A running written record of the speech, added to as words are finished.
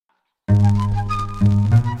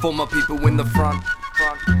For my people in the front,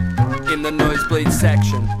 in the nosebleed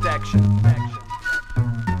section.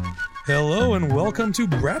 Hello and welcome to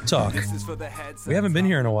Brap Talk. We haven't been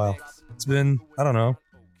here in a while. It's been, I don't know,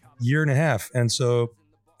 year and a half. And so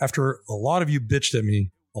after a lot of you bitched at me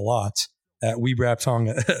a lot at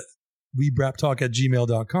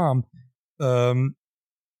webraptalk@gmail.com,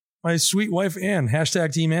 my sweet wife Ann,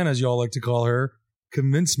 hashtag Team Ann as y'all like to call her,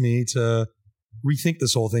 convinced me to rethink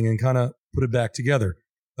this whole thing and kind of put it back together.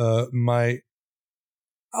 It's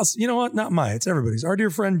everybody's. Our dear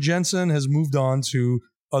friend Jensen has moved on to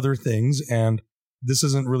other things, and this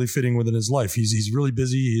isn't really fitting within his life. He's really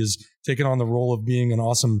busy. He has taken on the role of being an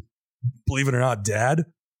awesome, believe it or not, dad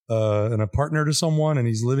and a partner to someone, and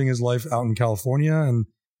he's living his life out in California. And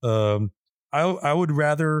I would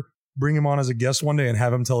rather bring him on as a guest one day and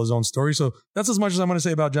have him tell his own story. So that's as much as I'm going to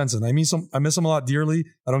say about Jensen. I miss him a lot dearly.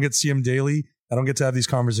 I don't get to see him daily. I don't get to have these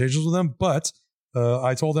conversations with him, but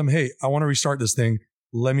I told him, hey, I want to restart this thing.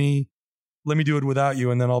 Let me do it without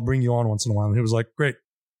you, and then I'll bring you on once in a while. And he was like, great,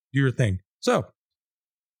 do your thing. So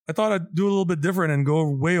I thought I'd do a little bit different and go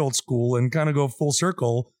way old school and kind of go full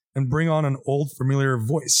circle and bring on an old familiar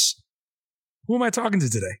voice. Who am I talking to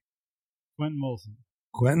today? Quentin Wilson.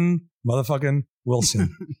 Quentin motherfucking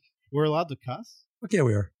Wilson. We're allowed to cuss? Okay,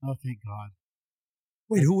 we are. Oh, thank God.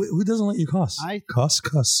 Wait, who doesn't let you cuss?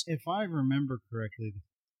 Cuss. If I remember correctly,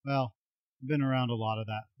 well, I've been around a lot of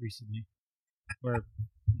that recently.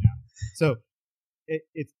 So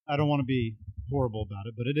I don't want to be horrible about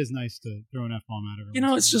it, but it is nice to throw an F-bomb at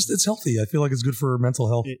everyone. It's healthy. I feel like it's good for mental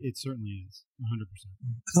health. It certainly is, 100%.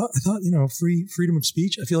 I thought, freedom of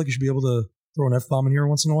speech. I feel like you should be able to throw an F-bomb in here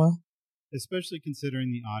once in a while. Especially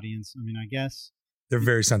considering the audience. I mean, I guess they're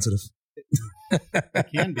very sensitive. It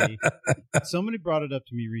can be. Somebody brought it up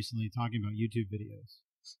to me recently talking about YouTube videos,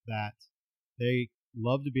 that they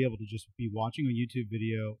love to be able to just be watching a YouTube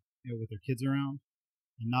video with their kids around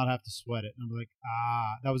and not have to sweat it. And I'm like,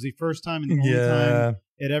 that was the first time and the only time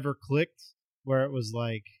it ever clicked where it was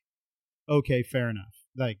like, okay, fair enough.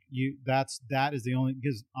 Like that is the only,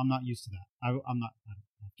 because I'm not used to that. I don't have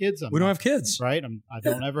kids. We don't have kids, right? I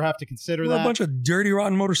don't ever have to consider We're that. A bunch of dirty,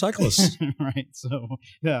 rotten motorcyclists, right? So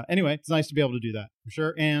yeah. Anyway, it's nice to be able to do that for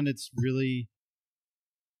sure, and it's really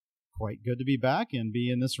quite good to be back and be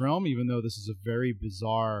in this realm, even though this is a very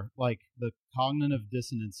bizarre, like the cognitive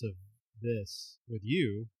dissonance of this with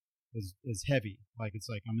you is heavy. Like it's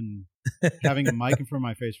like I'm having a mic in front of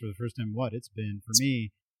my face for the first time. It's been for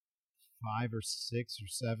me 5 or 6 or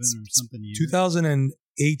 7 or something years.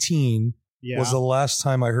 2018 was the last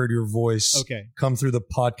time I heard your voice come through the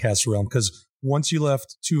podcast realm, because once you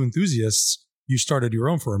left Two Enthusiasts, you started your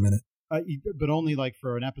own for a minute. But only like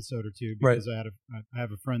for an episode or two, because I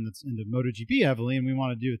have a friend that's into MotoGP heavily, and we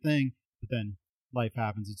want to do a thing, but then life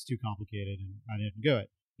happens. It's too complicated, and I didn't do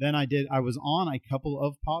it. Then I was on a couple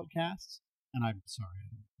of podcasts, and I'm sorry, I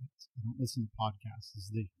don't listen to podcasts.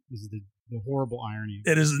 This is the horrible irony.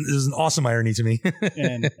 It is an awesome irony to me.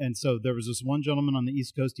 and so there was this one gentleman on the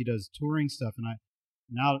East Coast. He does touring stuff, and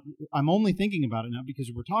I'm only thinking about it now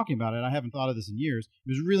because we're talking about it. I haven't thought of this in years.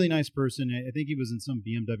 He was a really nice person. I think he was in some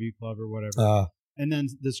BMW club or whatever. And then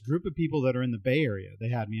this group of people that are in the Bay Area, they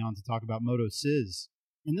had me on to talk about Moto Sizz.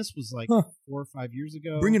 And this was like 4 or 5 years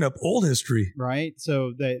ago. Bringing up old history. Right?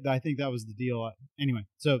 So I think that was the deal. Anyway,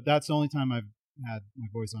 so that's the only time I've had my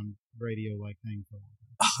voice on radio-like thing for a while.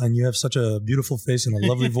 And you have such a beautiful face and a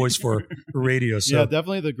lovely voice for radio. So, yeah,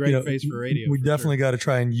 definitely the great face for radio. We definitely got to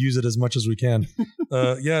try and use it as much as we can.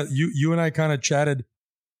 You and I kind of chatted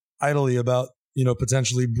idly about,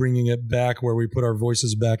 potentially bringing it back where we put our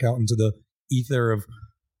voices back out into the ether of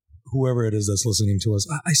whoever it is that's listening to us.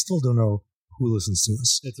 I still don't know who listens to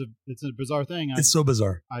us. It's a bizarre thing. It's so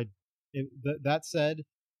bizarre. That said,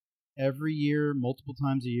 every year, multiple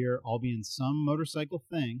times a year, I'll be in some motorcycle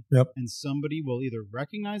thing, and somebody will either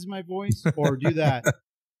recognize my voice or do that.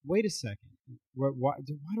 Wait a second, why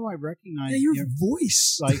do I recognize your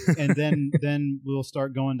voice? Like, and then we'll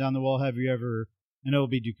start going down the wall. Have you ever? And it'll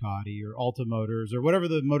be Ducati or Alta Motors or whatever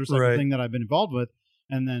the motorcycle thing that I've been involved with.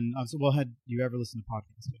 And then I said, well, had you ever listened to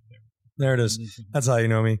podcasts? There it is. That's how you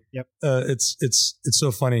know me. Yep. It's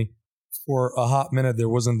so funny. For a hot minute, there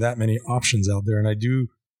wasn't that many options out there, and I do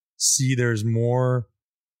see there's more,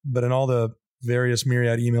 but in all the various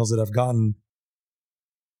myriad emails that I've gotten,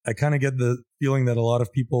 I kind of get the feeling that a lot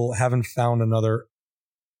of people haven't found another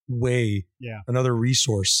way, another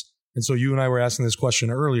resource. And so you and I were asking this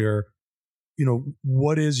question earlier,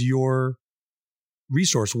 what is your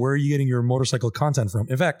resource? Where are you getting your motorcycle content from?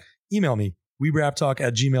 In fact, email me,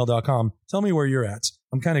 webraptalk@gmail.com. Tell me where you're at.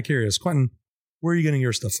 I'm kind of curious. Quentin, where are you getting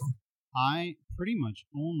your stuff from? I pretty much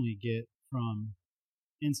only get from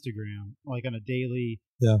Instagram, like on a daily.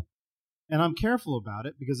 Yeah. And I'm careful about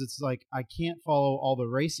it because it's like I can't follow all the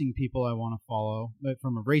racing people I want to follow, but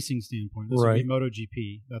from a racing standpoint. This would be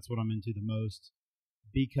MotoGP. That's what I'm into the most.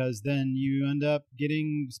 Because then you end up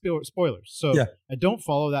getting spoilers. So I don't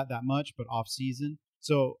follow that much, but off season.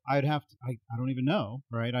 So I'd have to, I don't even know,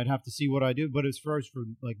 right? I'd have to see what I do. But as far as for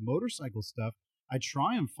like motorcycle stuff, I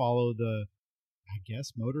try and follow the, I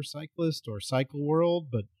guess, motorcyclist or cycle world,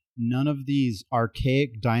 but none of these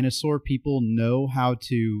archaic dinosaur people know how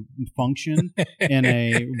to function in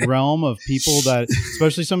a realm of people that,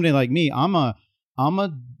 especially somebody like me, I'm a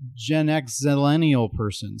Gen X millennial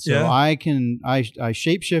person, so I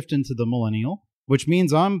shapeshift into the millennial, which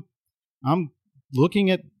means I'm looking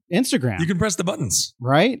at Instagram. You can press the buttons,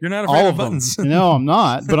 right? You're not afraid of buttons. No, I'm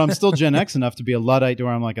not, but I'm still Gen X enough to be a Luddite to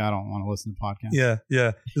where I'm like, I don't want to listen to podcasts.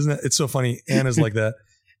 Yeah. Isn't it? It's so funny. Anna's like that.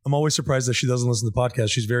 I'm always surprised that she doesn't listen to podcasts.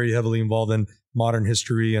 She's very heavily involved in modern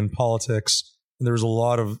history and politics. And there's a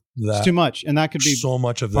lot of that. It's too much. And that could be so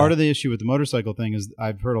much of that. Part of the issue with the motorcycle thing is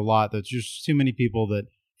I've heard a lot that there's just too many people that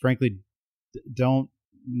frankly don't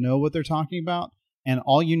know what they're talking about. And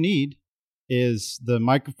all you need is the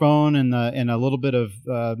microphone and a little bit of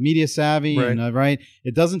media savvy. Right. And right.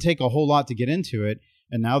 It doesn't take a whole lot to get into it.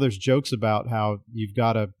 And now there's jokes about how you've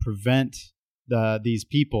got to prevent these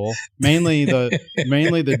people, mainly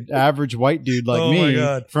the average white dude like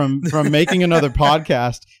me, from making another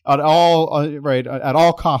podcast at all. Right, at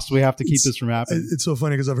all costs, we have to keep this from happening. It's so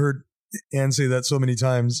funny because I've heard Ann say that so many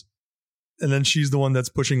times, and then she's the one that's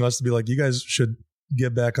pushing us to be like, "You guys should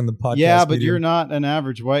get back on the podcast." Yeah, but you're not an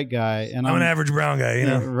average white guy, and I'm an average brown guy, you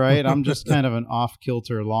know, right? I'm just kind of an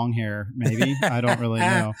off-kilter long hair, maybe. I don't really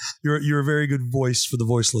know. You're a very good voice for the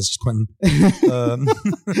voiceless, Quentin.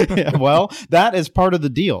 Yeah, well, that is part of the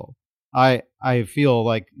deal. I feel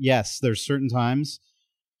like, yes, there's certain times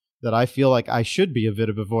that I feel like I should be a bit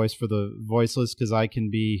of a voice for the voiceless because I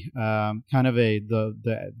can be kind of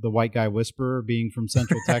the white guy whisperer, being from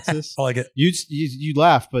Central Texas. I like it. You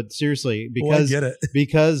laugh, but seriously, because I get it.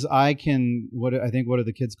 Because I can what do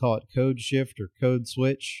the kids call it, code shift or code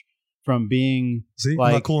switch from being I'm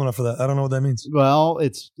not cool enough for that. I don't know what that means. Well,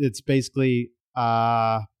 it's basically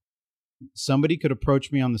somebody could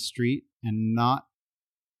approach me on the street and not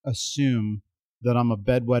assume that I'm a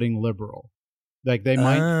bedwetting liberal. Like they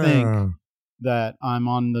might think that I'm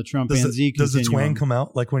on the Trump and Z continuum. Does the twang come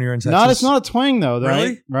out like when you're in Texas? No, it's not a twang though.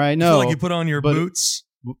 Really? Right? No. I feel like you put on your boots.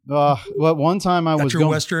 Well, one time I was your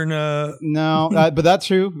Western. No, but that's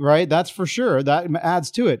true, right? That's for sure. That adds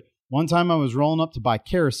to it. One time I was rolling up to buy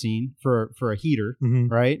kerosene for a heater,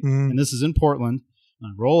 right? And this is in Portland.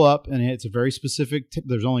 And I roll up, and it's a very specific.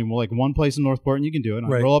 There's only like one place in Northport, and you can do it.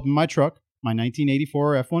 And I roll up in my truck, my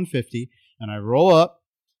 1984 F-150, and I roll up.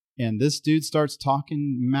 And this dude starts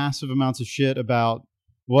talking massive amounts of shit about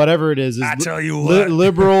whatever it is. I tell you what.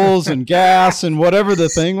 Liberals and gas and whatever the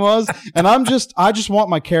thing was. And I just want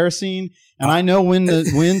my kerosene, and I know when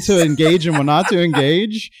to engage and when not to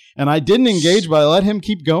engage. And I didn't engage, but I let him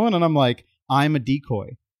keep going. And I'm like, I'm a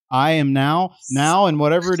decoy. I am now, and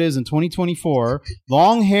whatever it is in 2024,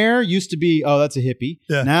 long hair used to be, oh, that's a hippie.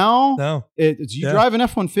 Yeah. Now, you drive an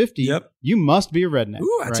F-150, you must be a redneck.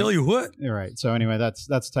 Ooh, I tell you what. All right. So anyway, that's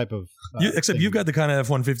the type of... except you've got the kind of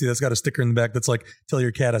F-150 that's got a sticker in the back that's like, tell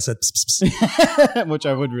your cat I said pss, pss. Which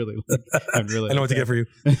I would really like. I know what to get for you.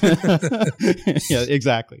 Yeah,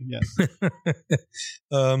 exactly. Yes.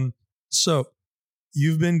 So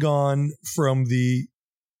you've been gone from the,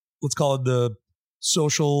 let's call it the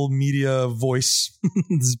social media voice,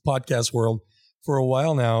 this podcast world for a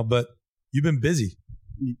while now, but you've been busy.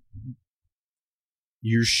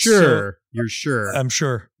 You're sure? You're sure? I'm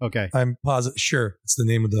sure. Okay. I'm positive. Sure. It's the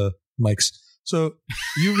name of the mics. So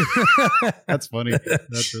you that's funny.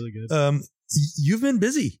 That's really good. You've been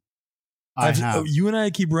busy. I have. You and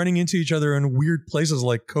I keep running into each other in weird places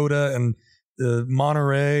like Coda and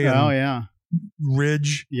Monterey. And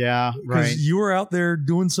Ridge. Yeah. Right. Because you were out there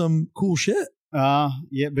doing some cool shit.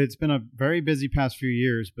 Yeah, but it's been a very busy past few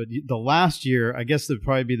years. But the last year, I guess that'd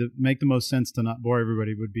probably be make the most sense to not bore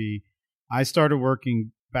everybody would be, I started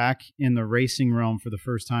working back in the racing realm for the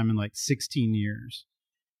first time in like 16 years,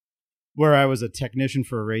 where I was a technician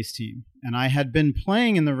for a race team. And I had been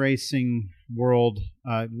playing in the racing world,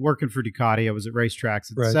 working for Ducati. I was at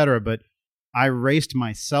racetracks, et cetera. But I raced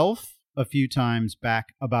myself a few times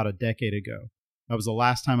back about a decade ago. That was the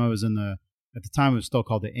last time I was in at the time it was still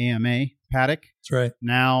called the AMA paddock. That's right.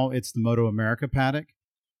 Now it's the Moto America paddock.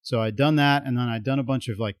 So I'd done that, and then I'd done a bunch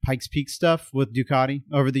of like Pikes Peak stuff with Ducati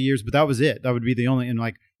over the years, but that was it. That would be the only, and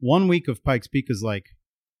like 1 week of Pikes Peak is like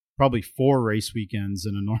probably 4 race weekends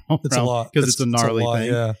in a normal It's round a lot because it's a gnarly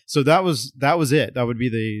thing. Yeah. So that was it. That would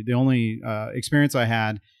be the only experience I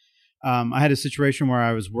had. I had a situation where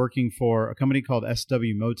I was working for a company called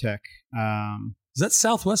SW Motec. Is that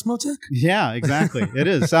Southwest Motec? Yeah, exactly. It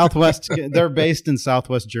is Southwest. They're based in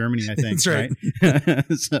Southwest Germany, I think. That's right.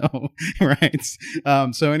 So,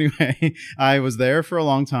 right. So anyway, I was there for a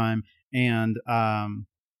long time, and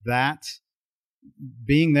that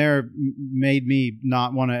being there made me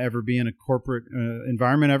not want to ever be in a corporate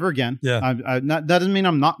environment ever again. Yeah. That doesn't mean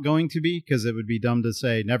I'm not going to be, because it would be dumb to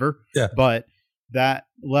say never. Yeah. But that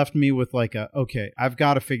left me with like okay, I've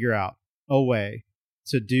got to figure out a way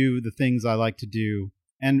to do the things I like to do.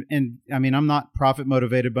 And I mean, I'm not profit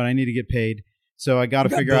motivated, but I need to get paid. So I got to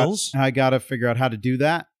figure out how to do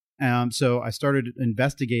that. So I started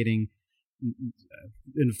investigating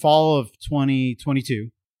in fall of 2022.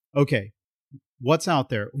 Okay, what's out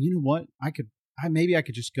there? You know what? Maybe I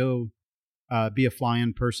could just go be a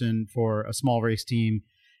fly-in person for a small race team,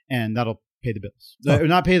 and that'll pay the bills.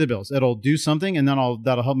 Not pay the bills. It'll do something, and then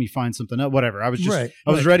that'll help me find something else. Whatever. I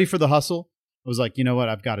was ready for the hustle. I was like, you know what?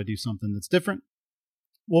 I've got to do something that's different.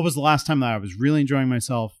 What was the last time that I was really enjoying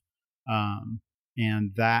myself?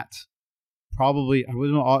 And that probably I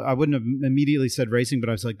wouldn't have immediately said racing, but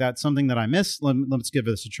I was like, that's something that I miss. Let's give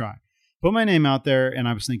this a try. Put my name out there, and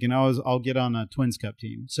I was thinking, I'll get on a Twins Cup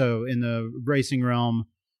team. So in the racing realm,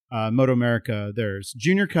 Moto America, there's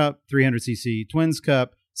Junior Cup 300cc, Twins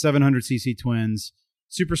Cup 700cc Twins,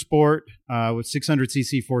 Super Sport with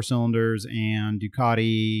 600cc 4-cylinders, and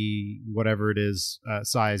Ducati, whatever it is,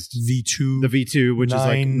 sized V2, the V2, which is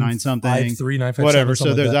like 9 something, 957, whatever.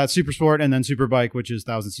 So there's like that Super Sport, and then Super Bike, which is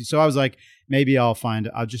 1000cc. So I was like, maybe I'll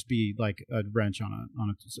just be like a wrench on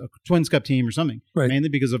a Twins Cup team or something. Right. Mainly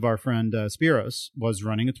because of our friend Spiros was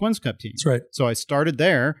running a Twins Cup team. That's right. So I started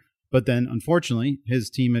there, but then unfortunately his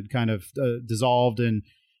team had kind of dissolved, and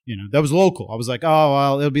that was local. I was like, oh,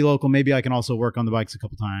 well, it'll be local. Maybe I can also work on the bikes a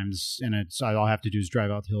couple times, and all I have to do is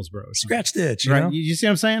drive out to Hillsborough. Scratch the itch, right? know? You see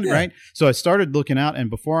what I'm saying? Yeah. Right? So I started looking out, and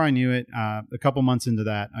before I knew it, a couple months into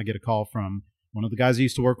that, I get a call from one of the guys I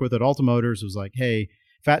used to work with at Alta Motors. Was like, hey,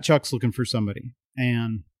 Fat Chuck's looking for somebody.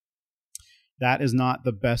 And that is not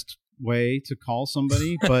the best way to call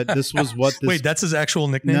somebody, but this was what this... Wait, that's his actual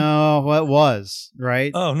nickname? No, it was,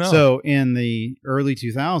 right? Oh, no. So in the early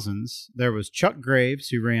 2000s, there was Chuck Graves,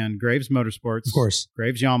 who ran Graves Motorsports. Of course.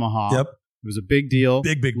 Graves Yamaha. Yep. It was a big deal.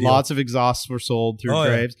 Big deal. Lots of exhausts were sold through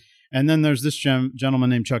Graves. Yeah. And then there's this gentleman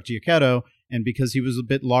named Chuck Giacchetto, and because he was a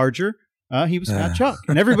bit larger, he was Fat Chuck.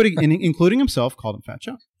 And everybody, including himself, called him Fat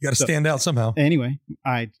Chuck. You got to stand out somehow. Anyway,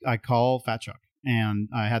 I call Fat Chuck. And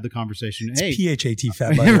I had the conversation. It's hey, PHAT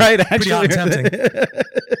fat, by right? Pretty hot and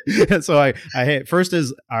tempting. So I first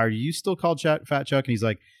is, are you still called Fat Chuck? And he's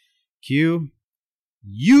like, Q,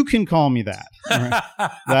 you can call me that. Right?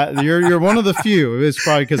 That you're one of the few. It's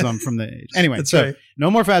probably because I'm from the age. Anyway, that's so right. No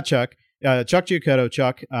more Fat Chuck. Chuck Giacchetto,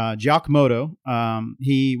 Chuck Giacomoto.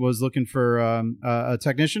 He was looking for a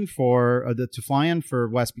technician to fly in for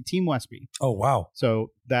Westby, Team Westby. Oh wow!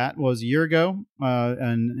 So that was a year ago,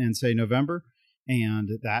 and say November. And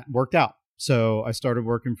that worked out. So I started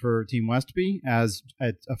working for Team Westby as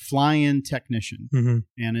a fly-in technician. Mm-hmm.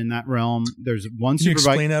 And in that realm, there's one Can you superbike.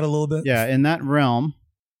 Explain that a little bit? Yeah, in that realm,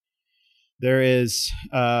 there is,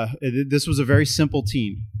 this was a very simple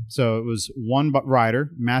team. So it was one rider,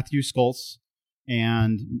 Matthew Skoltz,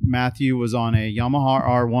 and Matthew was on a Yamaha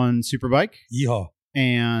R1 superbike. Yeehaw.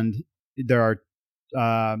 And there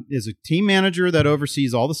is a team manager that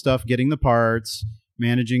oversees all the stuff, getting the parts,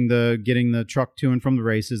 managing getting the truck to and from the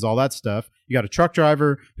races, all that stuff. You got a truck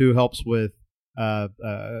driver who helps with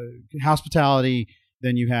hospitality.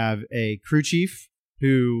 Then you have a crew chief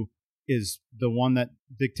who is the one that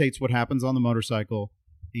dictates what happens on the motorcycle.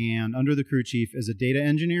 And under the crew chief is a data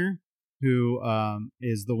engineer who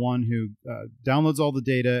is the one who downloads all the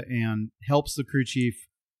data and helps the crew chief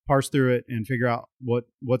parse through it and figure out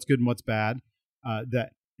what's good and what's bad.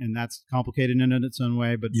 And that's complicated in its own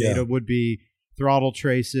way, but data would be throttle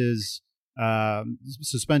traces,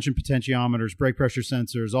 suspension potentiometers, brake pressure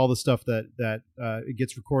sensors, all the stuff that it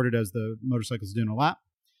gets recorded as the motorcycle's doing a lap.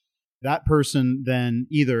 That person then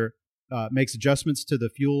either makes adjustments to the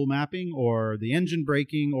fuel mapping or the engine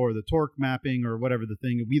braking or the torque mapping or whatever the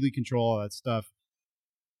thing, wheelie control, all that stuff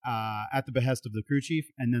at the behest of the crew chief.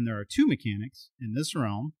 And then there are 2 mechanics in this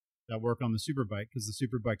realm that work on the superbike because the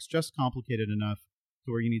superbike's just complicated enough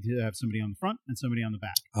to where you need to have somebody on the front and somebody on the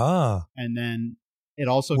back. Ah. And then it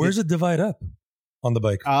also... Where's it divide up on the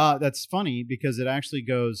bike? That's funny because it actually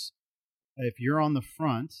goes... If you're on the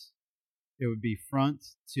front, it would be front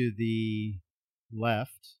to the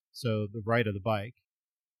left, so the right of the bike.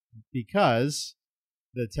 because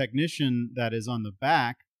the technician that is on the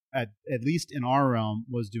back, at least in our realm,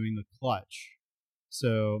 was doing the clutch.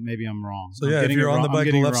 So maybe I'm wrong. So if you're on the bike,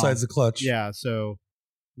 the left side's the clutch. Yeah. So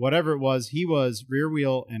whatever it was, he was rear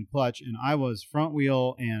wheel and clutch, and I was front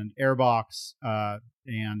wheel and airbox.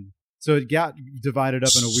 And so it got divided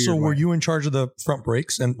up in a weird way. So were you in charge of the front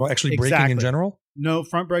brakes and actually braking in general? No,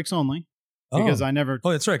 front brakes only. Because I never.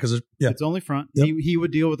 Oh, that's right. Because it's only front. Yep. He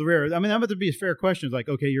would deal with the rear. I mean, that would be a fair question. It's like,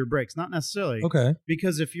 okay, your brakes, not necessarily. Okay.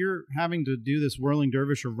 Because if you're having to do this whirling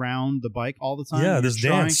dervish around the bike all the time, this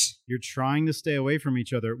dance, you're trying to stay away from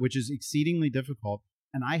each other, which is exceedingly difficult.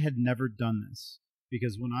 And I had never done this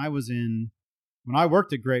because when I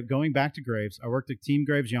worked at Graves, going back to Graves, I worked at Team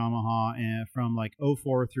Graves Yamaha and from like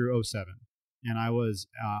 04 through 07, and I was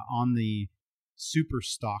on the Super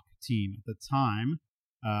Stock team at the time.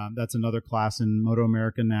 That's another class in Moto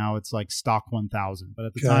America now. It's like Stock 1000. But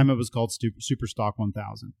at the time, it was called Super Stock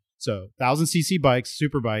 1000. So 1,000cc bikes,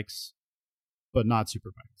 super bikes, but not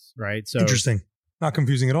super bikes, right? So interesting. Not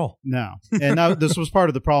confusing at all. No. And now this was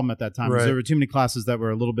part of the problem at that time. Right. There were too many classes that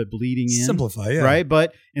were a little bit bleeding in. Simplify, yeah. Right?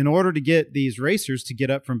 But in order to get these racers to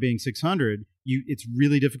get up from being 600, it's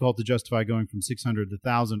really difficult to justify going from 600 to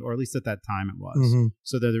 1,000, or at least at that time it was. Mm-hmm.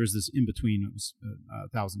 So there was this in between. It was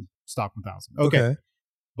 1,000, Stock 1,000. Okay.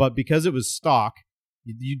 But because it was stock,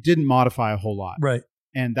 you didn't modify a whole lot. Right.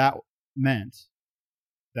 And that meant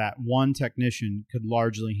that one technician could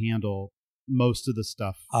largely handle most of the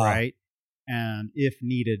stuff, right? And if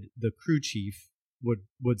needed, the crew chief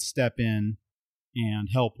would step in and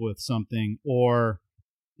help with something. Or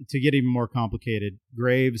to get even more complicated,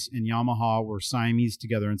 Graves and Yamaha were Siamese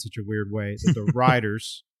together in such a weird way that the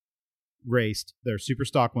riders raced their Super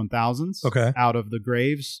Stock 1000s out of the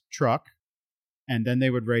Graves truck. And then they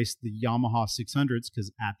would race the Yamaha 600s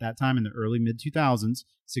because at that time in the early mid-2000s,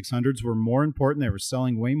 600s were more important. They were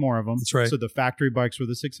selling way more of them. That's right. So the factory bikes were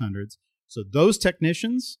the 600s. So those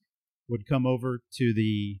technicians would come over to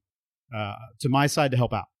to my side to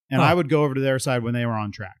help out. And I would go over to their side when they were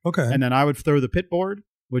on track. Okay. And then I would throw the pit board,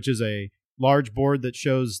 which is a large board that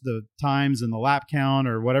shows the times and the lap count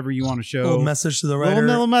or whatever you want to show. Little message to the rider.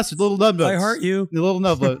 Little message, little love notes. I heart you. The little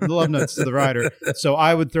love notes to the rider. So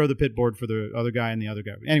I would throw the pit board for the other guy and the other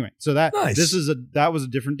guy. Anyway, so that was a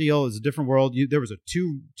different deal. It was a different world. There was a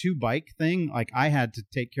two bike thing. Like I had to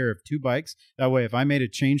take care of two bikes. That way, if I made a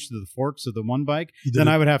change to the forks of the one bike, then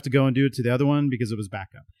I would have to go and do it to the other one because it was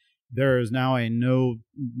backup. There is now a no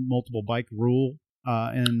multiple bike rule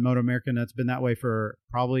in Moto America, and that's been that way for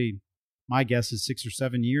probably. My guess is 6 or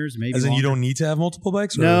 7 years, maybe. As in longer. You don't need to have multiple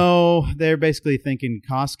bikes? Or? No, they're basically thinking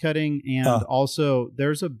cost cutting, and also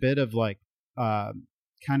there's a bit of like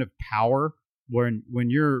kind of power when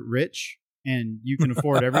you're rich and you can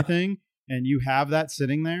afford everything, and you have that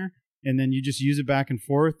sitting there, and then you just use it back and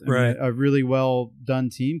forth. Right. A really well done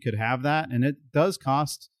team could have that, and it does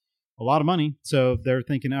cost a lot of money. So they're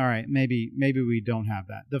thinking, all right, maybe we don't have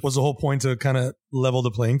that. Was the whole point to kind of level the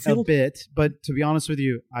playing field? A bit, but to be honest with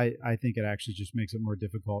you, I think it actually just makes it more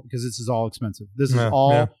difficult because this is all expensive. This is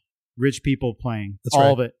all rich people playing. That's all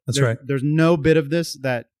right. of it. That's right. There's no bit of this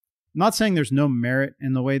that, I'm not saying there's no merit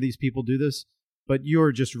in the way these people do this, but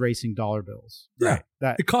you're just racing dollar bills. Yeah.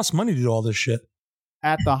 Right? It costs money to do all this shit.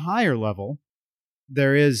 At the higher level,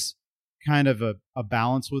 there is kind of a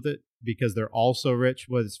balance with it, because they're also rich,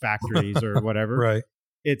 whether it's factories or whatever. Right.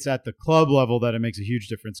 It's at the club level that it makes a huge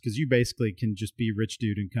difference because you basically can just be a rich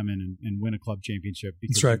dude and come in and win a club championship.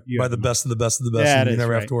 That's right. By the best of the best of the best. Yeah, and you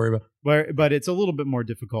never have to worry about. But it's a little bit more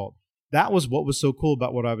difficult. That was what was so cool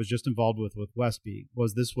about what I was just involved with Westby,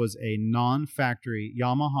 was this was a non-factory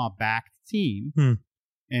Yamaha-backed team,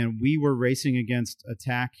 and we were racing against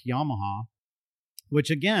Attack Yamaha, which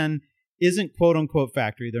again isn't quote unquote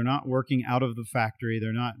factory. They're not working out of the factory.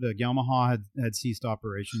 They're not. The Yamaha had ceased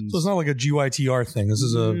operations. So it's not like a GYTR thing. This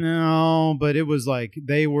is no, but it was like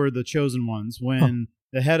they were the chosen ones. When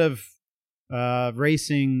the head of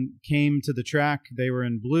racing came to the track, they were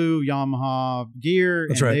in blue Yamaha gear,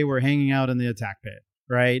 and they were hanging out in the Attack pit.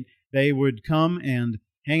 Right? They would come and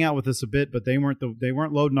hang out with us a bit, but they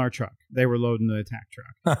weren't loading our truck. They were loading the Attack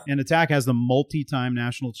truck. And Attack has the multi-time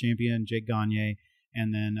national champion Jake Gagne.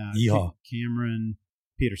 And then Cameron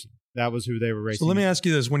Peterson. That was who they were racing. So let me ask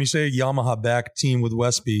you this. When you say Yamaha back team with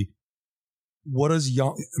Westby, what does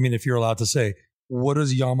if you're allowed to say, what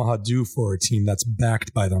does Yamaha do for a team that's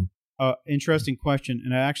backed by them? Interesting question.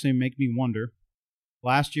 And it actually made me wonder.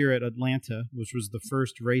 Last year at Atlanta, which was the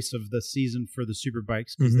first race of the season for the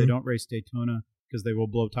Superbikes, because they don't race Daytona because they will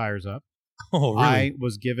blow tires up. Oh, really? I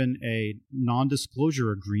was given a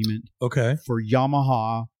non-disclosure agreement for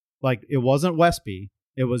Yamaha. Like, it wasn't Westby,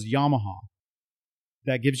 it was Yamaha.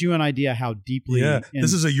 that gives you an idea how deeply. Yeah,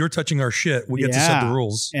 this is you're touching our shit. We get to set the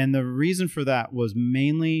rules. And the reason for that was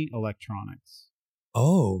mainly electronics.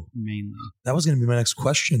 Oh, mainly. That was going to be my next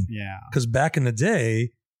question. Yeah. Because back in the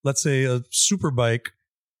day, let's say a super bike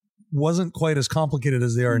wasn't quite as complicated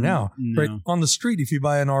as they are now. No. Right on the street, if you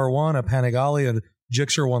buy an R1, a Panigale, a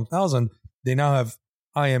Gixxer 1000, they now have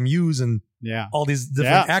IMUs and all these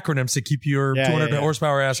different acronyms to keep your 200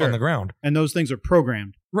 horsepower ass on the ground. And those things are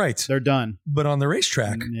programmed. Right. They're done. But on the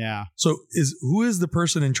racetrack. Yeah. So who is the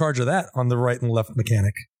person in charge of that on the right and left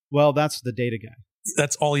mechanic? Well, that's the data guy.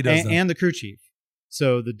 That's all he does. And the crew chief.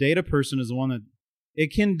 So the data person is the one that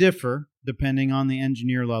it can differ depending on the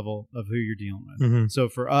engineer level of who you're dealing with. Mm-hmm. So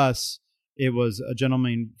for us, it was a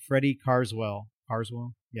gentleman, Freddie Carswell,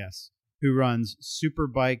 yes, who runs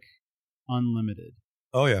Superbike Unlimited.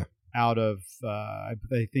 Oh, yeah. Out of, I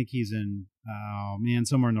think he's in,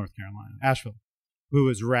 somewhere in North Carolina, Asheville, who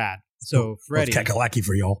is rad. So Freddie. Kakalaki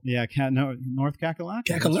for y'all. Yeah, North Kakalaki.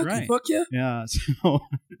 Kakalaki, right. Fuck yeah. Yeah. So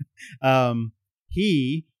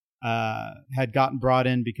he had gotten brought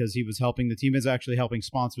in because he was helping the team. He was actually helping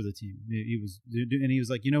sponsor the team. He was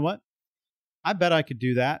like, you know what? I bet I could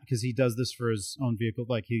do that because he does this for his own vehicle.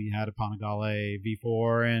 Like he had a Panigale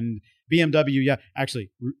V4 and BMW. Yeah,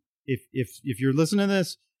 actually, if you're listening to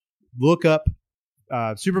this, look up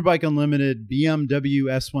Superbike Unlimited BMW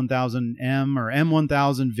S1000M or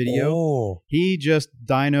M1000 video. Oh. He just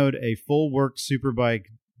dynoed a full worked Superbike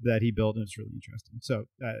that he built, and it's really interesting. So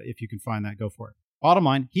if you can find that, go for it. Bottom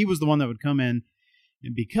line, he was the one that would come in,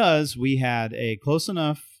 and because we had a close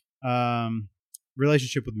enough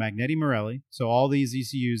relationship with Magneti Marelli, so all these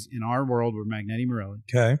ECUs in our world were Magneti Marelli.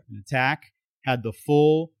 Okay. And Attack had the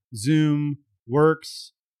full Zoom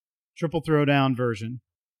Works triple throwdown version,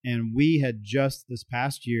 and we had just this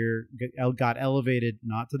past year got elevated,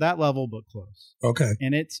 not to that level, but close. Okay.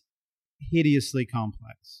 And it's hideously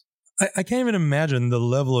complex. I can't even imagine the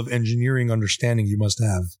level of engineering understanding you must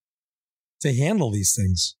have to handle these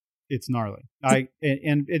things. It's gnarly.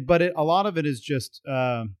 But a lot of it is just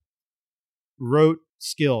rote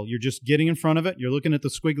skill. You're just getting in front of it. You're looking at the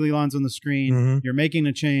squiggly lines on the screen. Mm-hmm. You're making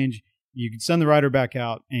a change. You can send the rider back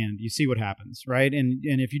out, and you see what happens, right? And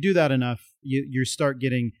if you do that enough, you start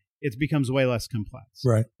getting. It becomes way less complex.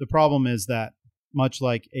 Right. The problem is that much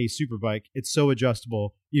like a superbike, it's so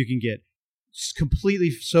adjustable. You can get completely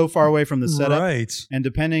so far away from the setup, right? And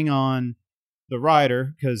depending on the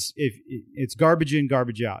rider, because if it's garbage in,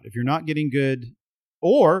 garbage out. If you're not getting good,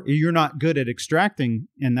 or you're not good at extracting,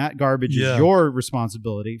 and that garbage is your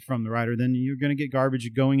responsibility from the rider, then you're going to get garbage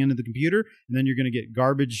going into the computer, and then you're going to get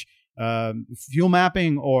garbage fuel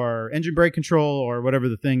mapping or engine brake control or whatever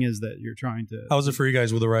the thing is that you're trying to. How was it for you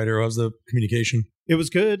guys with the rider? How was the communication? It was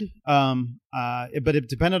good, but it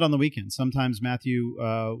depended on the weekend. Sometimes Matthew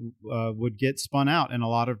would get spun out, and a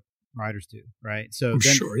lot of riders do, right? So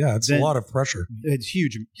sure, yeah, it's a lot of pressure. It's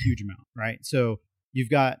huge amount, right? So you've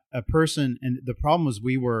got a person, and the problem was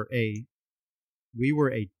we were a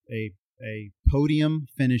podium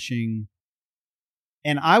finishing,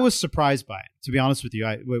 and I was surprised by it, to be honest with you.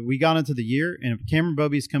 We got into the year, and Cameron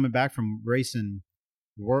Bobby's coming back from racing,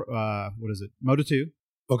 Moto2.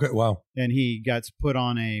 Okay, wow. And he got put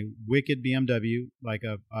on a wicked BMW, like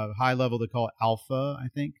a high level. They call it Alpha, I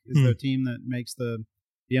think, is the team that makes the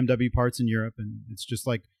BMW parts in Europe, and it's just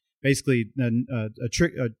like basically a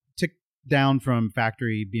tick down from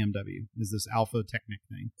factory BMW is this Alpha Technic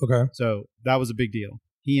thing. Okay. So that was a big deal.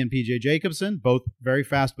 He and PJ Jacobson, both very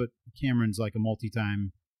fast, but Cameron's like a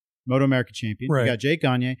multi-time Moto America champion. Right. We got Jake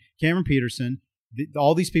Gagne, Cameron Peterson.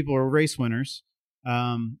 All these people are race winners.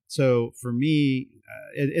 So for me,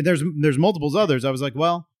 there's multiples others. I was like,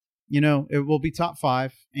 well, it will be top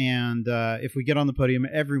 5, and if we get on the podium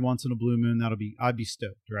every once in a blue moon, I'd be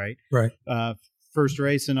stoked, right? Right. First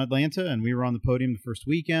race in Atlanta, and we were on the podium the first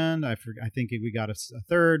weekend. I think we got a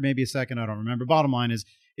third, maybe a second. I don't remember. Bottom line is,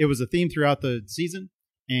 it was a theme throughout the season,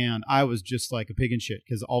 and I was just like a pig in shit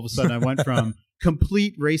because all of a sudden I went from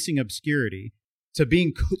complete racing obscurity to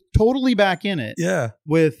being totally back in it. Yeah.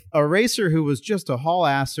 With a racer who was just a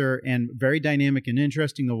haul-asser and very dynamic and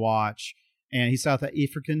interesting to watch. And he's South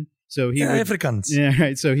African. So Africans. Yeah,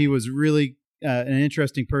 right. So he was really an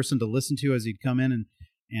interesting person to listen to as he'd come in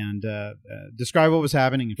and describe what was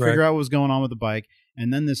happening and figure out what was going on with the bike.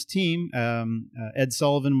 And then this team, Ed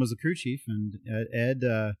Sullivan was the crew chief, and Ed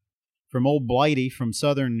from Old Blighty from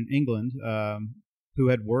Southern England, who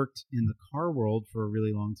had worked in the car world for a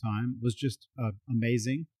really long time, was just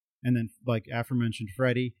amazing. And then, like aforementioned,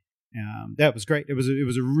 Freddie. That was great. It was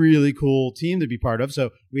a really cool team to be part of.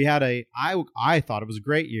 So we had I thought it was a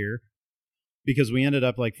great year because we ended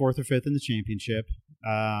up like 4th or 5th in the championship.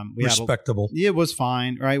 Respectable. It was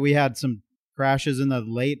fine, right? We had some crashes in the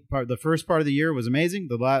late part. The first part of the year was amazing.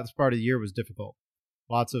 The last part of the year was difficult.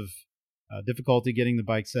 Lots of difficulty getting the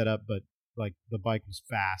bike set up, but like the bike was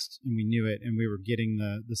fast and we knew it, and we were getting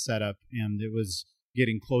the setup, and it was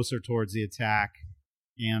getting closer towards the attack.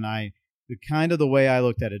 And the way I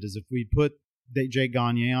looked at it is, if we put Jake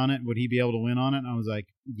Gagne on it, would he be able to win on it? And I was like,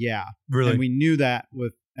 yeah. Really? And we knew that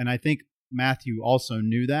and I think Matthew also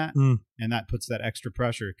knew that, and that puts that extra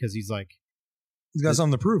pressure, because he's like, he's got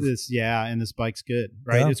something to prove. And this bike's good,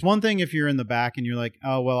 right? Yeah. It's one thing if you're in the back and you're like,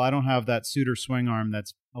 oh, well, I don't have that Suter swing arm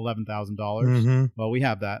that's $11,000. Mm-hmm. Well, we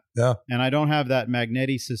have that. Yeah. And I don't have that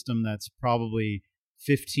Magneti system that's probably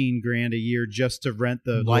 $15,000 a year just to rent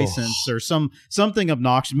the license or something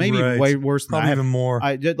obnoxious, maybe way worse than that. Probably even more.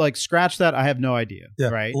 I did scratch that. I have no idea. Yeah.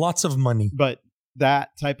 Right. Lots of money. But that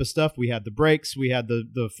type of stuff, we had the brakes, we had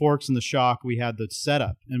the forks and the shock, we had the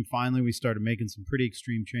setup, and finally we started making some pretty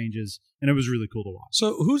extreme changes, and it was really cool to watch.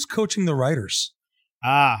 So who's coaching the riders?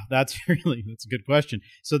 That's a good question.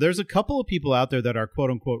 So there's a couple of people out there that are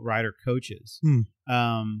quote unquote rider coaches.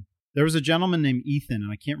 There was a gentleman named Ethan,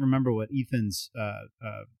 and I can't remember what Ethan's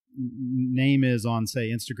name is on,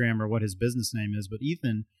 say, Instagram, or what his business name is, but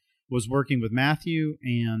Ethan was working with Matthew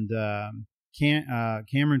and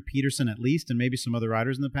Cameron Peterson at least, and maybe some other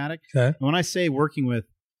riders in the paddock. Okay. And when I say working with,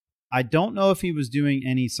 I don't know if he was doing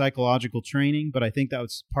any psychological training, but I think that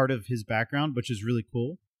was part of his background, which is really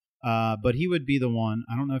cool. But he would be the one.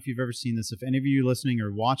 I don't know if you've ever seen this. If any of you listening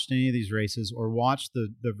or watched any of these races, or watched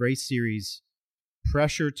the race series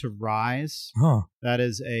Pressure to Rise, that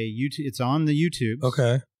is a YouTube. It's on the YouTube.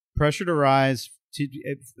 Okay. Pressure to Rise.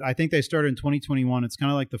 I think they started in 2021. It's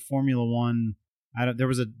kind of like the Formula One. There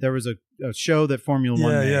was a show that Formula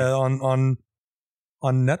One made. Yeah, on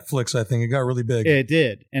Netflix. I think it got really big. It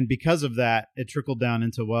did, and because of that, it trickled down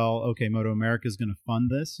into, okay, Moto America is going to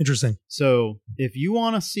fund this. Interesting. So if you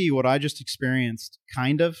want to see what I just experienced,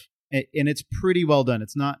 kind of, and it's pretty well done.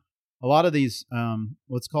 It's not a lot of these,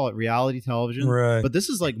 let's call it reality television, right? But this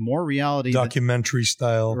is like more reality, documentary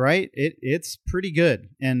style, right? It's pretty good,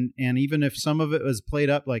 and even if some of it was played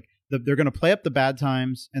up, like they're going to play up the bad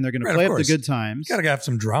times and they're going to play up the good times. You got to have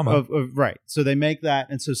some drama, right? So they make that,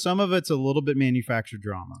 and so some of it's a little bit manufactured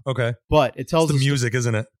drama. Okay, but it tells it's the music,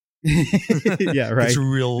 isn't it? Yeah, right. It's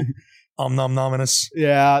real ominous.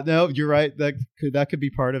 Yeah, no, you're right. That could be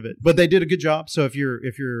part of it. But they did a good job. So if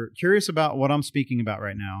you're curious about what I'm speaking about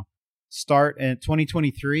right now, start at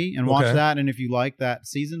 2023 and watch that. And if you like that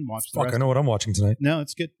season, watch the rest. I know what I'm watching tonight. No,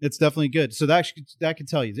 it's good. It's definitely good. So that could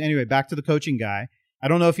tell you. Anyway, back to the coaching guy. I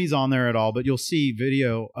don't know if he's on there at all, but you'll see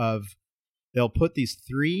video of, they'll put these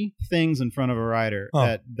 3 things in front of a rider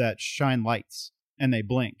that shine lights, and they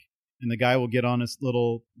blink. And the guy will get on his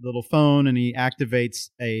little phone, and he activates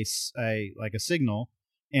a signal,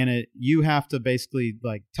 and you have to basically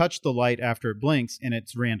like touch the light after it blinks, and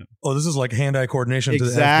it's random. Oh, this is like hand-eye coordination exactly.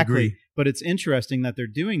 to the nth degree. But it's interesting that they're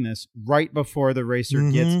doing this right before the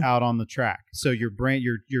racer gets out on the track. So your brain,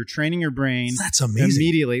 you're training your brain. That's amazing.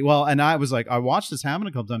 Immediately. Well, and I was like, I watched this happen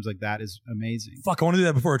a couple times. Like, that is amazing. Fuck, I want to do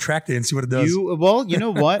that before a track day and see what it does. You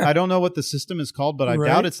know what? I don't know what the system is called, but I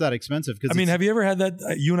doubt it's that expensive. I mean, have you ever had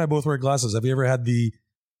that? You and I both wear glasses. Have you ever had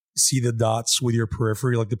see the dots with your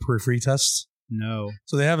periphery, like the periphery tests? No.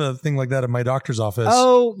 So they have a thing like that at my doctor's office.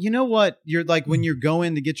 Oh, you know what? You're like when you're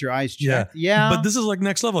going to get your eyes checked. Yeah. But this is like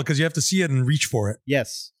next level because you have to see it and reach for it.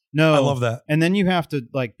 Yes. No. I love that. And then you have to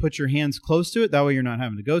like put your hands close to it. That way you're not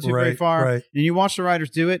having to go too very far. Right. And you watch the riders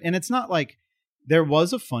do it. And it's not like, there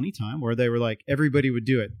was a funny time where they were like, everybody would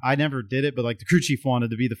do it. I never did it, but like the crew chief wanted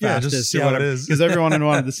to be the fastest. Just see how it is. Because everyone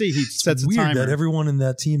wanted to see. He sets a timer. Weird that everyone in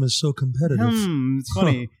that team is so competitive. It's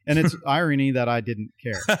funny. And it's irony that I didn't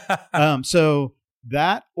care. So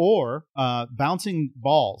that or bouncing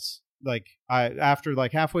balls. Like after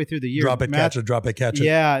like halfway through the year, drop it, catch it.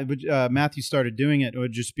 Yeah, Matthew started doing it. It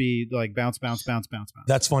would just be like bounce.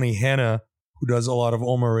 That's funny. Hannah, who does a lot of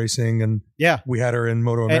OMA racing, and we had her in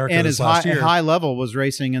Moto America and this last year. High level was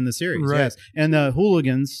racing in the series, right? Yes, and the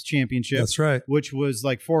Hooligans Championship, that's right, which was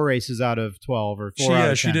like 4 races out of 12 or 4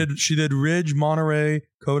 out of 10. She did Ridge, Monterey,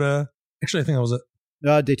 Coda. Actually, I think that was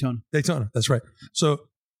it. Daytona. That's right. So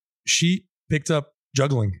she picked up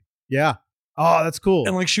juggling. Yeah. Oh, that's cool.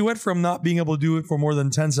 And like she went from not being able to do it for more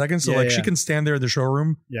than 10 seconds to she can stand there in the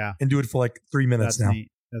showroom and do it for like 3 minutes now.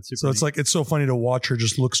 Neat. That's super So it's like, it's so funny to watch her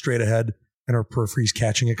just look straight ahead and her periphery's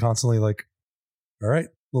catching it constantly. Like, all right,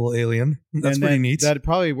 little alien. That's pretty neat. That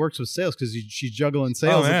probably works with sales because she's juggling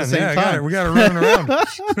sales at the same time. We got her running around.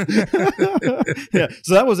 Yeah.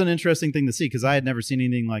 So that was an interesting thing to see because I had never seen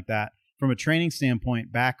anything like that from a training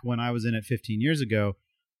standpoint back when I was in it 15 years ago.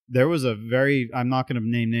 there was I'm not going to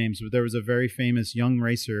name names, but there was a very famous young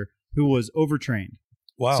racer who was overtrained.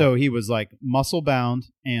 Wow. So he was like muscle bound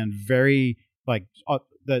and very like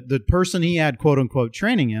the person he had quote unquote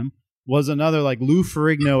training him was another like Lou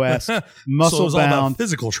Ferrigno-esque muscle so it was all bound about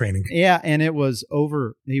physical training. Yeah, and it was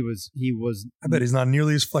over. He was. I bet he's not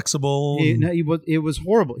nearly as flexible. It was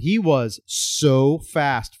horrible. He was so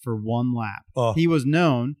fast for one lap. Oh. He was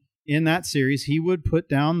known in that series. He would put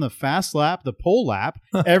down the fast lap, the pole lap,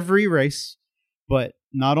 every race. But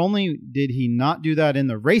not only did he not do that in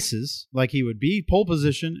the races, like he would be pole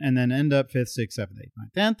position and then end up 5th, 6th, 7th,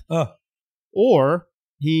 8th, 9th, 10th, or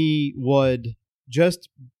he would just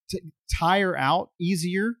tire out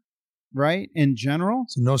easier, right? In general,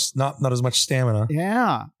 so not as much stamina.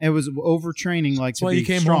 Yeah, it was overtraining. Like that's why you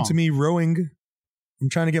came home to me rowing. I'm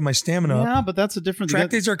trying to get my stamina up. Yeah, but that's a different. Track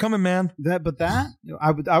days are coming, man.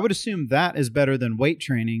 I would assume that is better than weight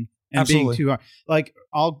training and Absolutely. being too hard. Like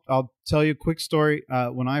I'll tell you a quick story.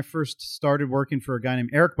 When I first started working for a guy named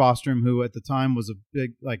Eric Bostrom, who at the time was a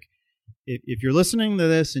big like. If you're listening to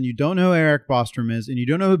this and you don't know who Eric Bostrom is and you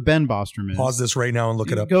don't know who Ben Bostrom is, pause this right now and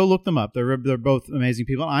look it up. Go look them up. They're both amazing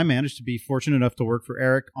people. I managed to be fortunate enough to work for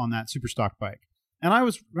Eric on that super stock bike, and I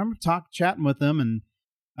remember chatting with them and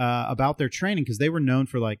about their training because they were known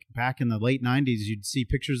for like back in the late '90s. You'd see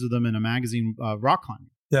pictures of them in a magazine, rock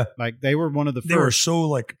climbing. Yeah, like they were one of the first. They were so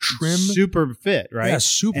like trim, super fit, right? Yeah,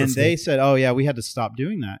 super. And fit. they said, "Oh yeah, we had to stop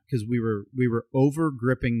doing that because we were over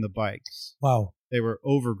gripping the bikes." Wow. They were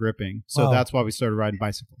over gripping, so that's why we started riding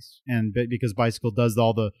bicycles. And because bicycle does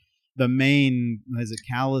all the main, is it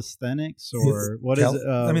calisthenics or what is it?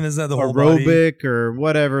 Is that the whole aerobic or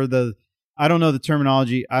whatever? I don't know the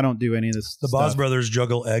terminology. I don't do any of this. The Boz brothers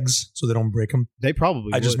juggle eggs so they don't break them. They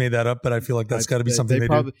probably. I just made that up, but I feel like that's got to be something they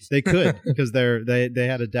do. They could because they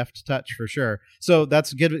had a deft touch for sure. So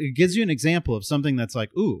that's good. It gives you an example of something that's like,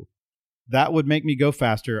 ooh, that would make me go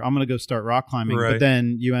faster. I'm going to go start rock climbing. Right. But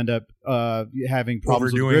then you end up having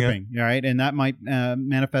problems with gripping, right? And that might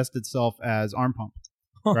manifest itself as arm pump,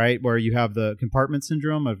 right? Where you have the compartment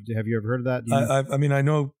syndrome. Have you ever heard of that? I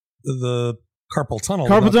know the carpal tunnel.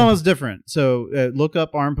 Carpal tunnel is different. So look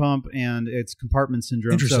up arm pump and it's compartment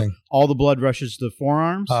syndrome. Interesting. So all the blood rushes to the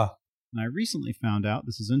forearms. And I recently found out,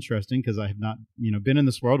 this is interesting because I have not, been in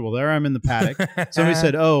this world. Well, there I'm in the paddock. Somebody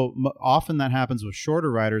said, often that happens with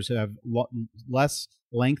shorter riders who have less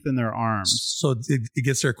length in their arms. So it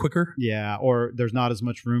gets there quicker? Yeah, or there's not as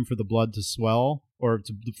much room for the blood to swell or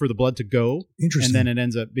for the blood to go. Interesting. And then it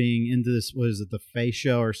ends up being into this, what is it, the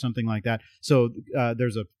fascia or something like that. So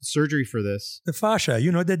there's a surgery for this. The fascia,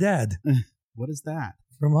 the dad. What is that?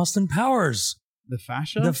 From Austin Powers. The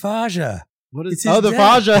fascia? The fascia. What is the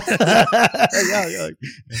fascia?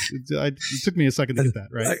 It took me a second to get that,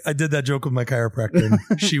 right? I did that joke with my chiropractor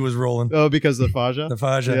and she was rolling. Oh, because of the fascia? The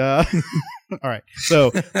fascia. Yeah. All right.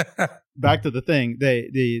 So back to the thing.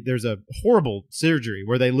 There's a horrible surgery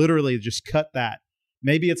where they literally just cut that.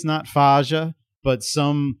 Maybe it's not fascia, but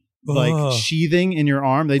some sheathing in your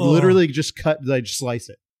arm. They literally just slice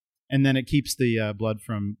it. And then it keeps the blood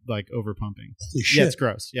from like over pumping. Holy shit. Yeah, it's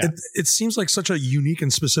gross. Yeah, it seems like such a unique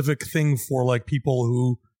and specific thing for like people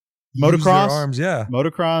who motocross use their arms. Yeah,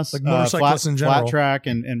 motocross, like motorcyclists in general, flat track,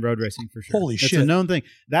 and road racing for sure. Holy shit, it's a known thing.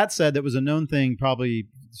 That said, that was a known thing probably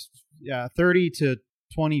 30 to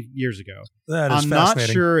 20 years ago. That is I'm not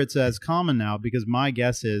sure it's as common now because my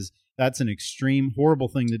guess is that's an extreme, horrible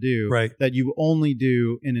thing to do. Right. That you only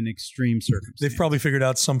do in an extreme circumstance. They've probably figured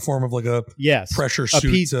out some form of like a pressure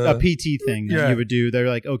suit. A PT thing that you would do. They're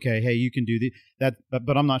like, okay, hey, you can do that,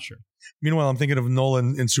 but I'm not sure. Meanwhile, I'm thinking of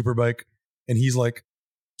Nolan in Superbike, and he's like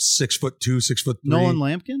 6'2", 6'3". Nolan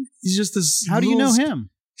Lampkin? He's just this. How do you know him?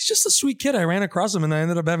 He's just a sweet kid. I ran across him, and I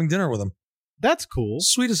ended up having dinner with him. That's cool.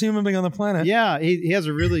 Sweetest human being on the planet. Yeah, he has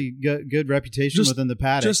a really good reputation within the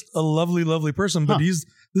paddock. Just a lovely, lovely person, but he's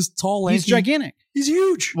this tall, lanky. He's gigantic. He's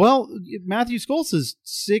huge. Well, Matthew Scholes is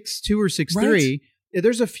 6'2" or 6'3". Right.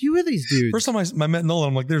 There's a few of these dudes. First time I met Nolan,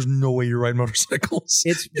 I'm like, there's no way you ride motorcycles.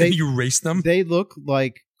 You race them. They look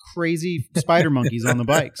like crazy spider monkeys on the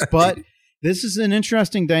bikes. But this is an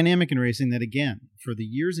interesting dynamic in racing that, again, for the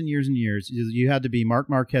years and years and years, you had to be Marc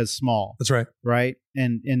Marquez small. That's right. Right?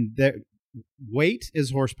 And weight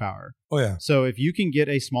is horsepower. Oh, yeah. So if you can get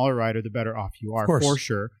a smaller rider, the better off you are, for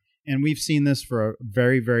sure. And we've seen this for a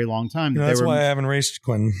very, very long time. That's why I haven't raced,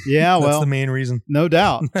 Quentin. Yeah, that's the main reason. No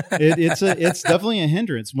doubt. It's definitely a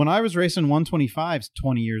hindrance. When I was racing 125s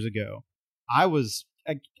 20 years ago, I was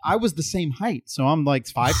the same height. So I'm like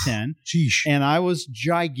 5'10". Sheesh. And I was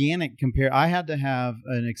gigantic compared. I had to have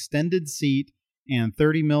an extended seat and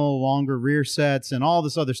 30 mil longer rear sets and all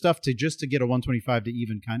this other stuff to get a 125 to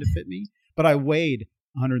even kind of fit me. But I weighed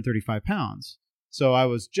 135 pounds. So I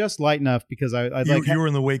was just light enough because you were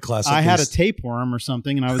in the weight class. I had a tapeworm or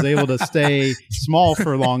something, and I was able to stay small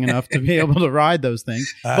for long enough to be able to ride those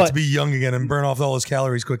things. To be young again and burn off all those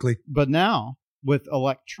calories quickly. But now with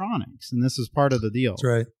electronics, and this is part of the deal. That's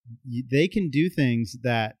right. They can do things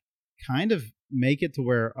that kind of make it to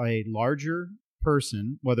where a larger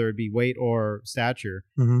person, whether it be weight or stature,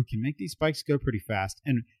 can make these spikes go pretty fast.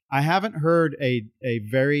 And I haven't heard a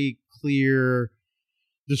very clear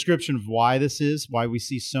description of why this is, why we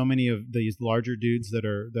see so many of these larger dudes that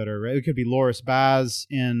are it could be Loris Baz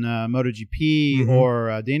in MotoGP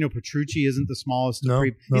or Daniel Petrucci isn't the smallest. No.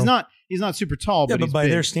 He's not super tall, yeah, but by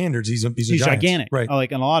big. their standards, he's gigantic. Right.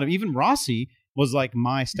 Like, and a lot of, even Rossi was like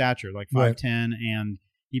my stature, like 5'10", and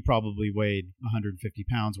he probably weighed 150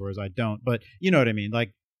 pounds, whereas I don't. But you know what I mean,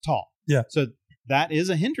 like tall. Yeah. So that is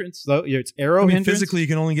a hindrance, though. It's aero hindrance. Physically, you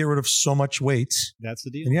can only get rid of so much weight. That's the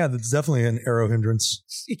deal. And yeah, that's definitely an aero hindrance.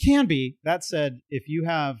 It can be. That said, if you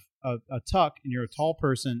have a tuck and you're a tall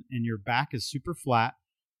person and your back is super flat,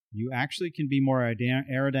 you actually can be more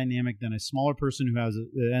aerodynamic than a smaller person who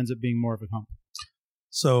it ends up being more of a hump.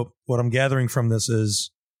 So what I'm gathering from this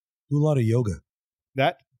is do a lot of yoga.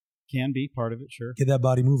 That can be part of it, sure. Get that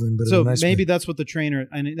body moving, but so in a nice maybe way. that's what the trainer,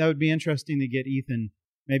 and that would be interesting to get Ethan.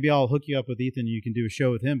 Maybe I'll hook you up with Ethan and you can do a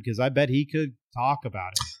show with him because I bet he could talk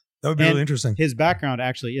about it. That would be really interesting. His background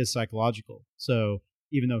actually is psychological. So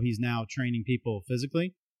even though he's now training people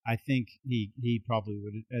physically, I think he probably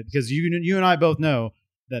would, because you and I both know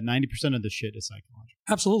that 90% of the shit is psychological.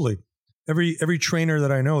 Absolutely. Every trainer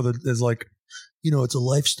that I know that is like, it's a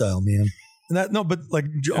lifestyle, man. And but like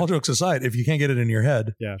all jokes aside, if you can't get it in your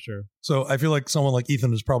head. Yeah, sure. So I feel like someone like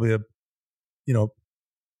Ethan is probably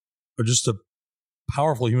just a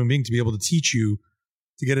powerful human being to be able to teach you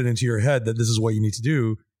to get it into your head that this is what you need to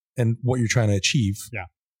do and what you're trying to achieve. Yeah.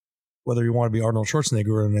 Whether you want to be Arnold Schwarzenegger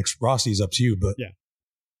or the next Rossi is up to you. But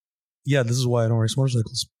yeah, this is why I don't race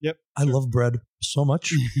motorcycles. Yep. I love bread so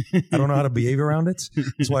much. I don't know how to behave around it.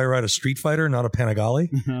 That's why I ride a Street Fighter, not a Panigale.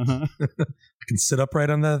 I can sit upright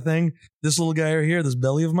on that thing. This little guy right here, this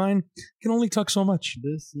belly of mine, can only tuck so much.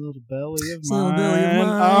 This little belly of mine,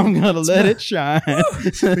 I'm gonna let it shine.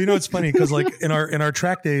 It's funny because like in our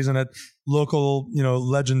track days and at local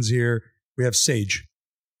legends here, we have Sage.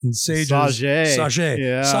 And Sage Sage.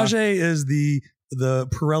 Yeah. Sage is the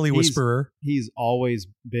Pirelli whisperer. He's always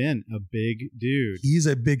been a big dude. He's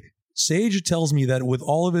a big. Sage tells me that with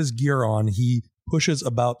all of his gear on, he pushes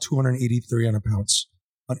about 280, 300 pounds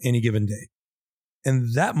on any given day.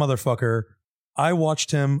 And that motherfucker, I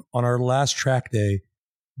watched him on our last track day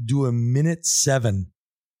do a 1:07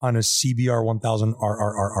 on a CBR 1000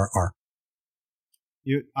 RRRRR.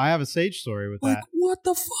 I have a Sage story with like, that. What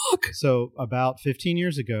the fuck? So about 15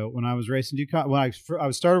 years ago, when I was racing Ducati, when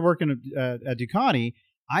I started working at Ducati,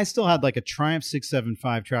 I still had like a Triumph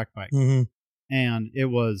 675 track bike, and it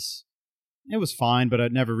was fine, but I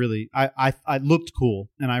never really. I looked cool,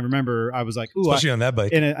 and I remember I was like, ooh, especially on that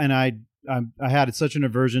bike, and I had such an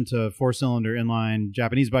aversion to 4-cylinder inline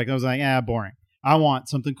Japanese bike. I was like, boring. I want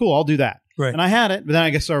something cool. I'll do that. Right. And I had it, but then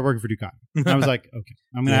I started working for Ducati. And I was like, okay,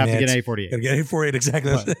 I'm going to have to get an A48. Gotta get an A48,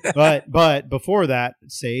 exactly. But before that,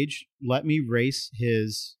 Sage let me race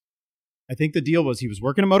his. I think the deal was he was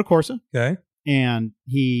working at Moto Corsa. Okay. And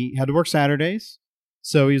he had to work Saturdays.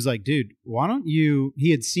 So he was like, dude, why don't you? He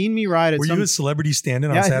had seen me ride at Were you a celebrity stand-in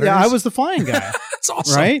on Saturdays? Yeah, I was the flying guy. That's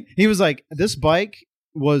awesome. Right? He was like, this bike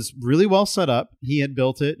was really well set up. He had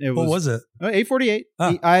built it. What was it? A48.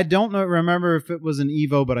 Ah. I don't remember if it was an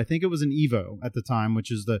Evo, but I think it was an Evo at the time,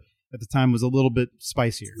 which is at the time was a little bit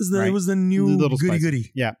spicier. It was the new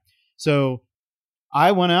goody. Yeah. So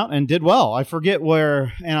I went out and did well. I forget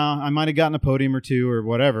where, and I might have gotten a podium or two or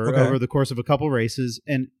whatever over the course of a couple races.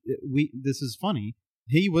 And this is funny.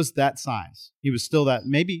 He was that size. He was still that,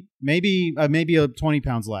 maybe 20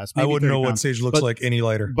 pounds less. I wouldn't know what Sage looks like any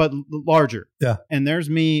lighter. But larger. Yeah. And there's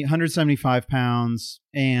me, 175 pounds,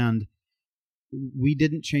 and we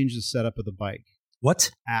didn't change the setup of the bike.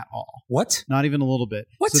 What? At all. What? Not even a little bit.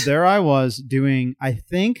 What? So there I was doing, I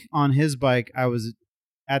think on his bike, I was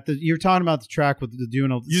at you're talking about the track with you're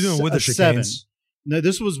doing with the chicanes. 7. No,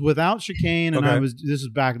 this was without chicane, and this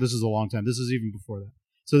is a long time. This is even before that.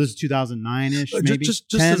 So this is 2009-ish, maybe.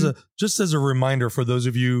 Just as a reminder for those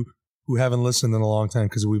of you who haven't listened in a long time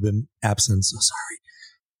because we've been absent, so sorry.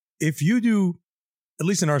 If you do, at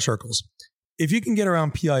least in our circles, if you can get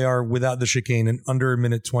around PIR without the chicane in under a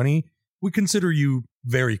minute 20, we consider you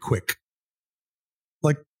very quick.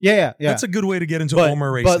 Like, yeah. That's a good way to get into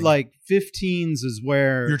Omer racing. But like 15s is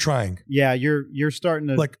where you're trying. Yeah, you're starting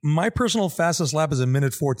to. Like my personal fastest lap is a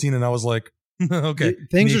minute 14, and I was like, okay,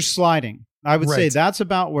 things are sliding. I would say Right. that's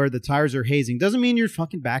about where the tires are hazing. Doesn't mean you're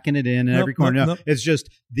fucking backing it in every corner. No, it's just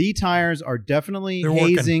the tires are definitely They're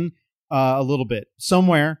hazing a little bit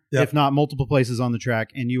somewhere, Yep. if not multiple places on the track,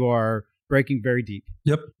 and you are braking very deep.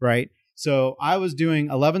 Yep. Right. So I was doing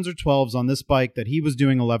 11s or 12s on this bike that he was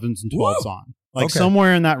doing 11s and 12s on, like Okay.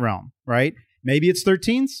 somewhere in that realm. Right. Maybe it's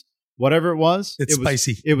 13s, whatever it was. It's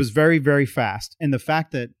spicy. It was very, very fast. And the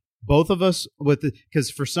fact that both of us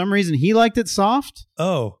because for some reason he liked it soft.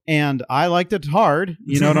 Oh. And I liked it hard.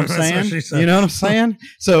 You know what I'm That's what saying? she said. You know what I'm saying?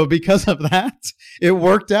 So because of that, it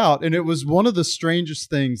worked out. And it was one of the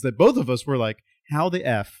strangest things that both of us were like, how the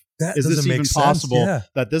F That is this doesn't even make sense. possible Yeah.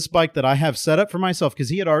 that this bike that I have set up for myself, because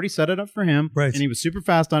he had already set it up for him, Right. and he was super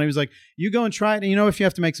fast on it. He was like, you go and try it. And if you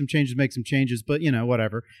have to make some changes, but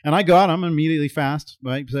whatever. And I got him immediately fast.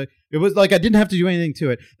 Right. So it was like I didn't have to do anything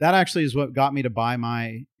to it. That actually is what got me to buy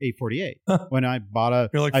my 848 when I bought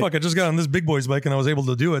You're like, fuck, I just got on this big boy's bike and I was able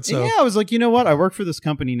to do it. So yeah, I was like, you know what? I work for this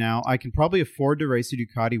company now. I can probably afford to race a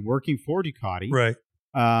Ducati working for Ducati. right.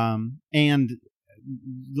 And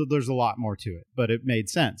there's a lot more to it, but it made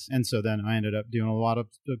sense. And so then I ended up doing a lot of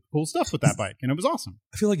cool stuff with that bike, and it was awesome.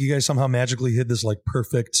 I feel like you guys somehow magically hit this like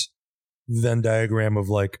perfect Venn diagram of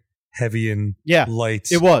like heavy and Yeah, light.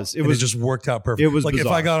 it was. It just worked out perfect. It was like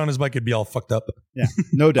bizarre. if I got on his bike, it'd be all fucked up. Yeah,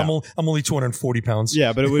 no doubt. I'm only 240 pounds.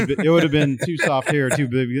 Yeah, but it would have been too soft here or too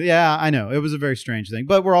big. Yeah, I know. It was a very strange thing,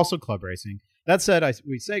 but we're also club racing. That said,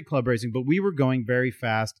 we say club racing, but we were going very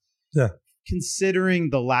fast. Yeah. Considering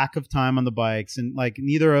the lack of time on the bikes, and like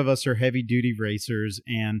neither of us are heavy duty racers,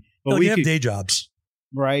 but we have day jobs.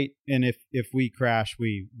 right. And if we crash,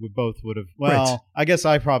 we both would have. Well, Right. I guess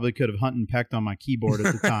I probably could have hunt and pecked on my keyboard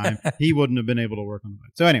at the time. He wouldn't have been able to work on the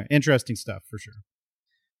bike. So anyway, interesting stuff for sure.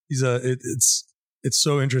 He's it's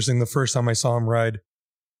so interesting. The first time I saw him ride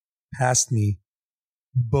past me,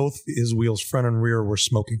 both his wheels, front and rear, were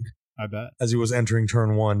smoking I bet. as he was entering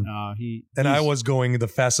turn one. And I was going the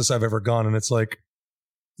fastest I've ever gone. And it's like,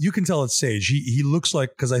 you can tell it's Sage. He looks like,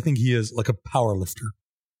 because I think he is like a power lifter.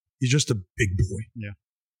 He's just a big boy. Yeah.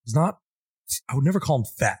 He's not, I would never call him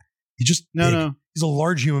fat. He's just big. No. He's a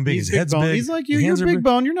large human being. He's His head's bone. big. He's like His you. You're hands are big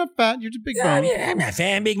bone. You're not fat. You're just big bone. I'm not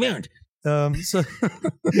fat. I'm big boned. So,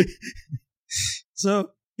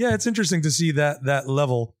 so yeah, it's interesting to see that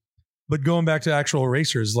level. But going back to actual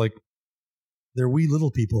racers, like, they're wee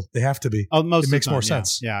little people. They have to be. Most it of the makes time, more yeah.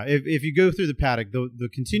 sense. Yeah. If you go through the paddock, the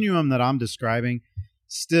continuum that I'm describing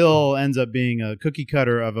still ends up being a cookie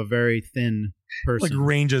cutter of a very thin person. Like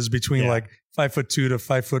ranges between Yeah. like 5'2" to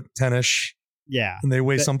 5'10" Yeah. and they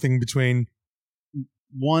weigh That- something between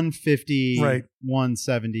 150, Right.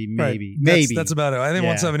 170, right. maybe. That's about it. I think Yeah.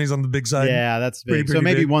 170 is on the big side. Yeah, that's big. Pretty So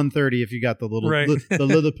maybe big. 130 if you got the little Right. the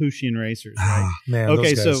Lilliputian racers, right? Ah, man.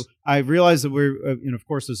 Okay, those guys. so I realize that we're, of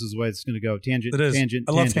course, this is the way it's going to go. Tangent, it is. tangent,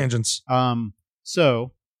 I love tangent. tangents.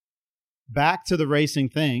 So back to the racing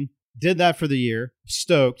thing. Did that for the year.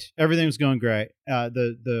 Stoked. Everything was going great.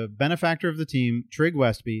 The benefactor of the team, Trig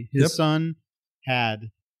Westby, his Yep. son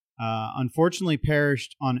had unfortunately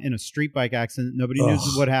perished in a street bike accident. Nobody knew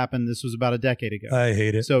Ugh. what happened. This was about a decade ago. I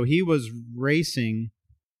hate it. So he was racing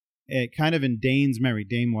kind of in Dane's memory,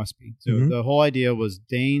 Dane Westby. So Mhm. the whole idea was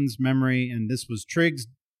Dane's memory, and this was Triggs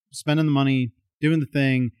spending the money, doing the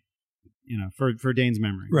thing, for Dane's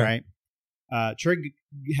memory, right? Trig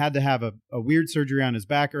had to have a weird surgery on his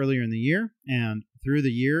back earlier in the year, and through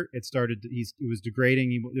the year, it was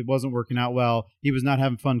degrading. It wasn't working out well. He was not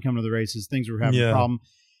having fun coming to the races. Things were having a problem.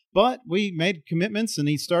 But we made commitments, and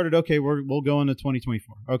he started, okay, we'll go into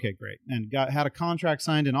 2024. Okay, great. And had a contract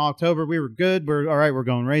signed in October. We were good. We're all right. We're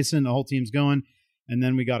going racing. The whole team's going. And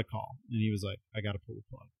then we got a call, and he was like, I got to pull the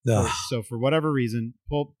plug. Ugh. So for whatever reason,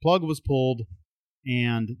 plug was pulled,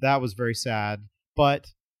 and that was very sad. But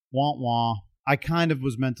wah wah, I kind of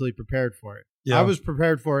was mentally prepared for it. Yeah. I was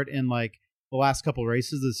prepared for it in like the last couple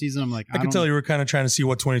races of the season. I'm like, I could tell you were kind of trying to see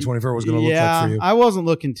what 2024 was going to look like for you. I wasn't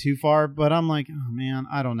looking too far, but I'm like, oh man,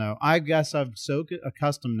 I don't know. I guess I'm so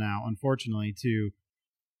accustomed now, unfortunately, to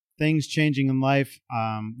things changing in life,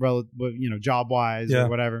 job wise Yeah. or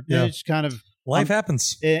whatever. Yeah. It's kind of Life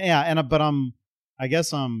happens. yeah. But I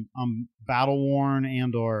guess I'm battle worn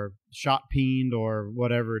and or shot peened or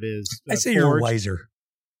whatever it is. I say you're wiser.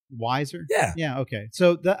 Wiser? Yeah. Yeah. Okay.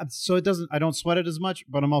 So it doesn't. I don't sweat it as much,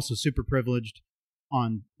 but I'm also super privileged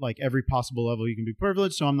on like every possible level you can be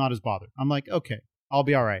privileged. So I'm not as bothered. I'm like, okay, I'll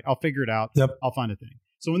be all right. I'll figure it out. Yep. I'll find a thing.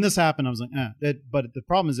 So when this happened, I was like, but the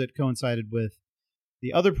problem is it coincided with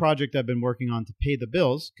the other project I've been working on to pay the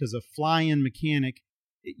bills, because a fly-in mechanic,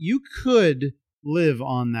 you could live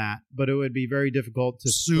on that, but it would be very difficult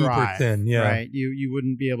to Super thrive, thin, yeah. right? You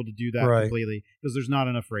wouldn't be able to do that Right. completely because there's not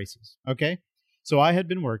enough races. Okay. So I had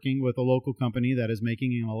been working with a local company that is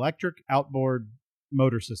making an electric outboard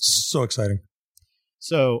motor system. So exciting.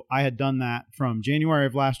 So I had done that from January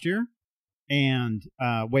of last year and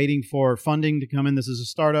waiting for funding to come in. This is a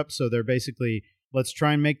startup, so they're basically, let's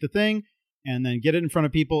try and make the thing and then get it in front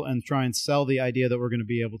of people and try and sell the idea that we're going to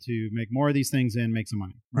be able to make more of these things and make some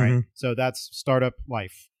money, right? Mm-hmm. So that's startup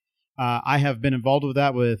life. I have been involved with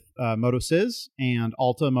that with MotoSys and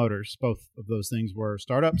Alta Motors. Both of those things were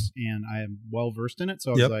startups, and I am well versed in it. So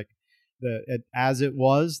I was like,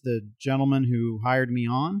 the gentleman who hired me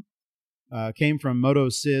on came from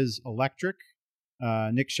MotoSys Electric,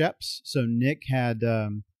 Nick Sheps. So Nick had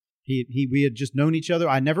we had just known each other.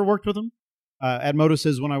 I never worked with him at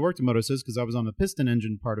MotoSys when I worked at MotoSys because I was on the piston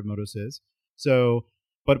engine part of MotoSys. So,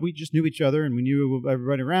 but we just knew each other and we knew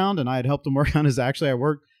everybody around. And I had helped him work on his.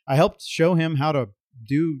 Actually, I helped show him how to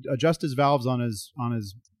adjust his valves on his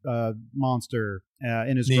Monster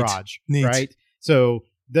in his garage. Neat. Right. So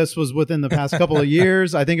this was within the past couple of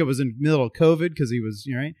years. I think it was in the middle of COVID because he was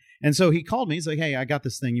right. And so he called me. He's like, "Hey, I got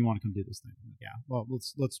this thing. You want to come do this thing?" I'm like, yeah. Well,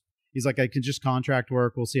 let's. He's like, "I can just contract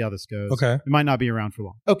work. We'll see how this goes. Okay. It might not be around for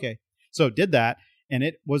long." Okay. So did that, and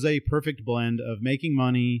it was a perfect blend of making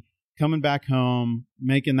money, coming back home,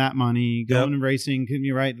 making that money, going and racing.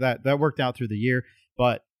 You're right. That worked out through the year,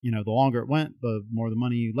 but the longer it went, the more the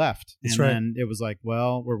money left. That's and right. then it was like,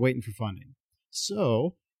 well, we're waiting for funding.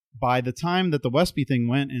 So by the time that the Westby thing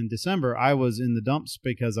went in December, I was in the dumps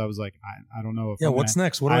because I was like, I don't know if what's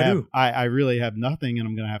next? What do I do? I really have nothing, and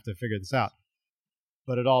I'm going to have to figure this out.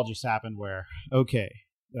 But it all just happened where,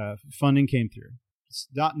 funding came through. It's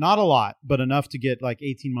not a lot, but enough to get like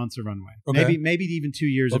 18 months of runway. Okay. Maybe even 2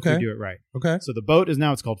 years if we do it right. Okay. So the boat is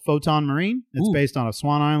now, it's called Photon Marine. It's based on a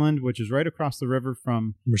Swan Island, which is right across the river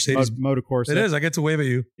from Mercedes Motocorsa. It is. I get to wave at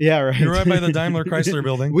you. Yeah, right. You're right by the Daimler Chrysler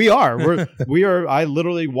building. We are. We are. I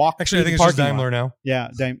literally walked. Actually, I think it's just Daimler now.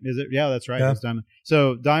 Yeah. Is it? Yeah, that's right. Yeah. It's Daimler.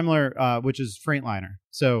 So Daimler, which is Freightliner.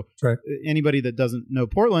 So right. Anybody that doesn't know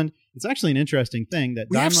Portland, it's actually an interesting thing that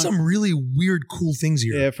we have some really weird, cool things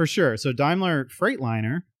here. Yeah, for sure. So Daimler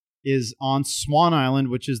Freightliner is on Swan Island,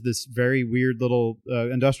 which is this very weird little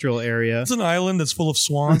industrial area. It's an island that's full of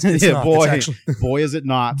swans. It's not. Boy, it's actually, boy, is it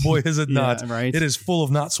not. Boy, is it not. Right. It is full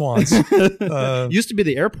of not swans. Used to be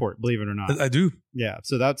the airport, believe it or not. I do. Yeah.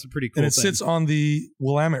 So that's a pretty cool And it sits on the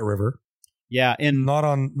Willamette River. Yeah. And not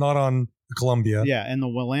on Columbia. Yeah. And the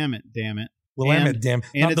Willamette, damn it. Willamette, damn.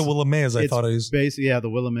 Not the Willamette as I thought it was. Basically, yeah, the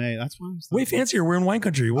Willamette. That's why I was way fancier. We're in wine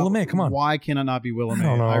country. Willamette, come on. Why can it not be Willamette? I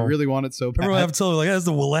don't know. I really want it so bad. Everyone have to tell you, that's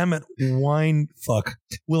the Willamette wine. Fuck.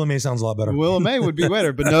 Willamette sounds a lot better. Willamette would be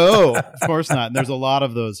better, but no, of course not. And there's a lot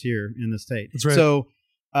of those here in the state. That's right. So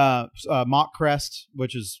Mock Crest,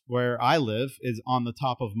 which is where I live, is on the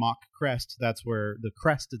top of Mock Crest. That's where the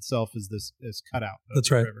crest itself is cut out.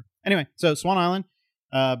 That's right. River. Anyway, so Swan Island.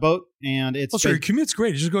 Boat, and it's your commute's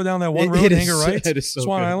great. You just go down that one road and hang a right. It is so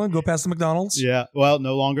Swan good. Island, go past the McDonald's. Yeah, well,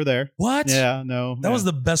 no longer there. What? Yeah, no. That was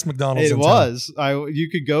the best McDonald's. It was. You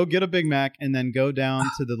could go get a Big Mac and then go down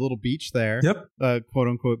to the little beach there. Yep. Quote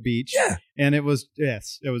unquote beach. Yeah. And it was a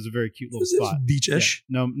very cute little spot. Beach-ish.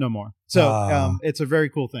 Yeah, no more. So it's a very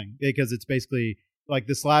cool thing because it's basically like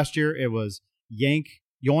this last year. It was yoink.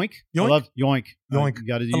 I love yoink. Yoink. You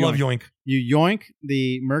gotta do I love yoink. You yoink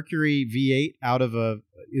the Mercury V8 out of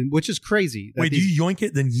which is crazy. Wait, do you yoink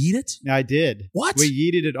it then yeet it? I did. What? We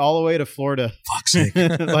yeeted it all the way to Florida. Fuck's sake.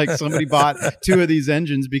 Like somebody bought 2 of these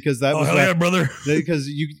engines because that was hell yeah, brother. Because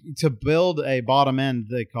to build a bottom end,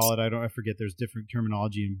 they call it. I forget. There's different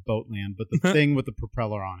terminology in boat land, but the thing with the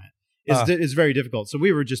propeller on it is very difficult. So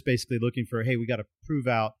we were just basically looking for, hey, we got to prove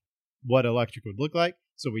out what electric would look like.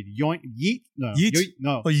 So we yoink,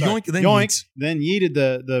 then yeeted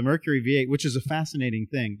the Mercury V8, which is a fascinating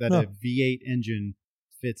thing that a V8 engine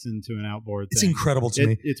fits into an outboard. It's incredible to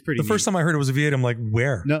me. It's pretty. The first time I heard it was a V8, I'm like,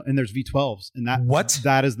 where? No, and there's V12s, and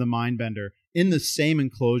that is the mind bender in the same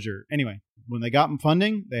enclosure. Anyway, when they got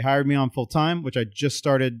funding, they hired me on full time, which I just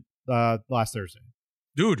started last Thursday.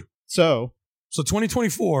 Dude, so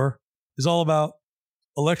 2024 is all about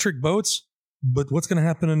electric boats. But what's going to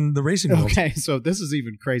happen in the racing world? Okay, so this is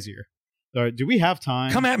even crazier. Do we have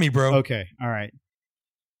time? Come at me, bro. Okay, all right.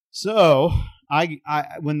 So I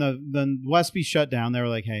when the Westby shut down, they were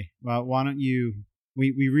like, "Hey, well, why don't you?"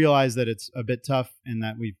 We realized that it's a bit tough, and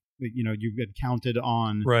that you had counted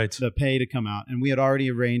on the pay to come out, and we had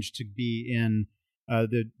already arranged to be in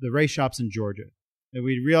the race shops in Georgia. And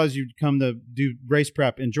we realized you'd come to do race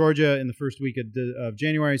prep in Georgia in the first week of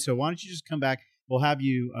January. So why don't you just come back? We'll have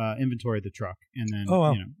you inventory the truck, and then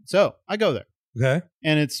So I go there. Okay,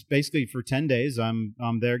 and it's basically for 10 days. I'm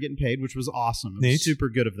there getting paid, which was awesome. It was super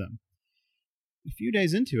good of them. A few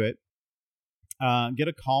days into it, get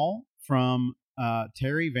a call from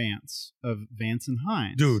Terry Vance of Vance and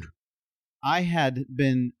Hines. Dude. I had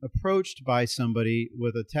been approached by somebody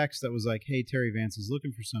with a text that was like, hey, Terry Vance is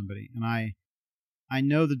looking for somebody. And I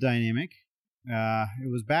know the dynamic.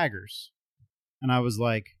 It was baggers. And I was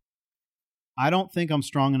like, I don't think I'm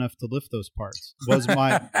strong enough to lift those parts.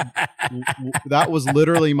 That was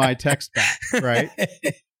literally my text back, right?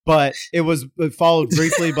 But it followed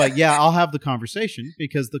briefly, but yeah, I'll have the conversation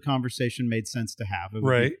because the conversation made sense to have.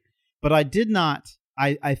 Right. But I did not,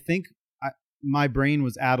 I think my brain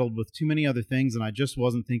was addled with too many other things and I just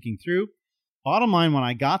wasn't thinking through. Bottom line, when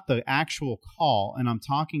I got the actual call and I'm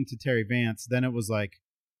talking to Terry Vance, then it was like,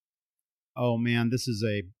 oh man,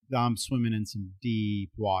 I'm swimming in some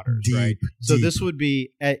deep waters, right? So this would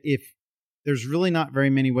be, if there's really not very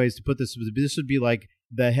many ways to put this would be like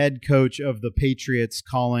the head coach of the Patriots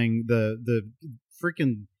calling the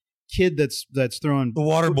freaking kid that's throwing the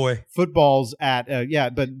water boy footballs at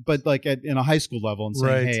but like in a high school level and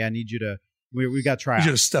saying, hey, I need you to we got tryouts.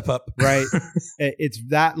 You got to step up, right? It's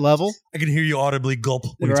that level. I can hear you audibly gulp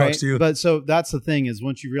when he talks to you. But so that's the thing is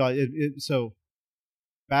once you realize so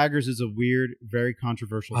baggers is a weird, very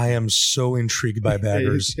controversial thing. I am so intrigued by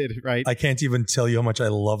baggers. Right? I can't even tell you how much I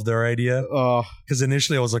love their idea. Because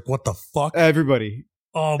initially I was like, what the fuck? Everybody.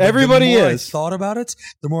 Oh, but everybody the more is. I thought about it,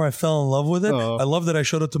 the more I fell in love with it. I love that I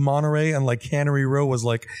showed up to Monterey and like Cannery Row was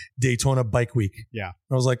like Daytona Bike Week. Yeah.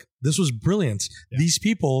 And I was like, this was brilliant. Yeah. These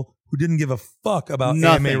people who didn't give a fuck about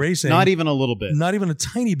Nothing. AMA racing. Not even a little bit. Not even a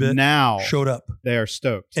tiny bit. Now showed up. They are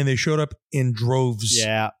stoked. And they showed up in droves.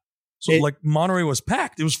 Yeah. So like Monterey was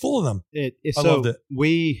packed. It was full of them. I loved it.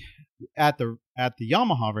 We at the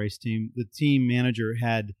Yamaha race team, the team manager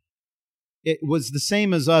it was the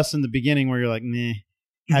same as us in the beginning where you're like, meh.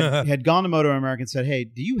 Had gone to Moto America and said, hey,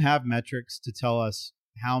 do you have metrics to tell us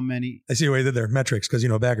how many? I see what you did there. Metrics, because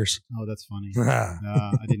baggers. Oh, that's funny.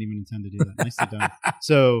 I didn't even intend to do that. Nicely done.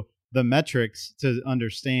 So the metrics to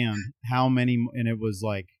understand how many, and it was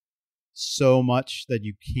like so much that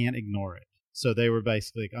you can't ignore it. So they were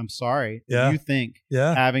basically like, I'm sorry. Yeah. You think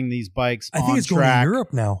having these bikes I think it's going to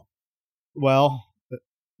Europe now. Well,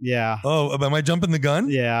 yeah. Oh, am I jumping the gun?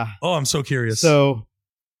 Yeah. Oh, I'm so curious. So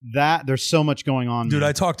there's so much going on. Dude, there.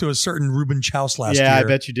 I talked to a certain Ruben Chouse last year. Yeah, I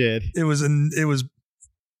bet you did. It was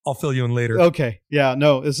I'll fill you in later. Okay. Yeah,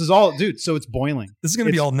 no, this is all, dude, so it's boiling. This is going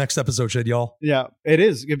to be all next episode shit, y'all. Yeah, it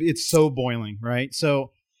is. It's so boiling, right?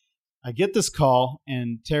 So I get this call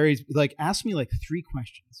and Terry's like, asked me like 3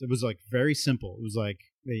 questions. It was like very simple. It was like,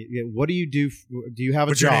 what do you do? Do you have a job?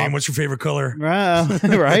 What's your name? What's your favorite color?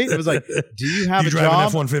 Right? It was like, do you have a job? You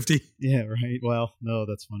drive an F-150? Yeah, right. Well, no,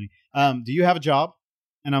 that's funny. Do you have a job?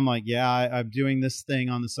 And I'm like, yeah, I'm doing this thing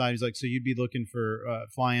on the side. He's like, so you'd be looking for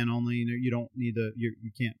fly-in only? You don't need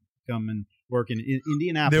you can't come and work in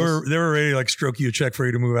Indianapolis. They were ready to like stroke you a check for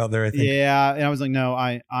you to move out there, I think. Yeah, and I was like, no,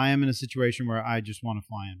 I am in a situation where I just want to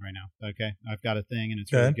fly in right now. Okay, I've got a thing and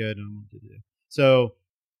it's really good and I want to do it. So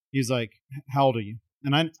he's like, how old are you?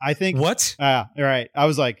 And I think what? All right. I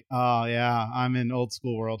was like, oh yeah, I'm in old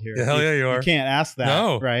school world here. Yeah, hell yeah, you are. You can't ask that,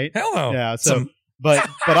 no, right? Hell no. Yeah. So. But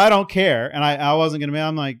I don't care, and I wasn't gonna.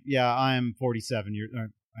 I'm like, yeah, I'm 47 years.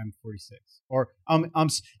 I'm 46, or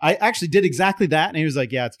I actually did exactly that, and he was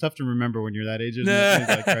like, yeah, it's tough to remember when you're that age. Isn't it?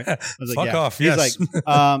 Like, right? I was like, fuck off. He's yes.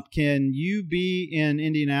 like, can you be in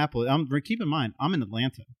Indianapolis? Keep in mind, I'm in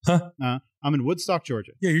Atlanta. Huh? I'm in Woodstock,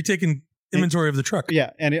 Georgia. Yeah, you're taking inventory of the truck.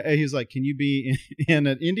 Yeah, and he's like, can you be in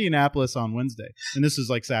Indianapolis on Wednesday? And this is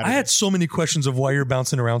like Saturday. I had so many questions of why you're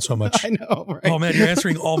bouncing around so much. I know, right? Oh man, you're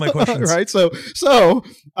answering all my questions. Right? So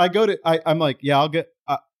I go to I'm like, yeah, I'll get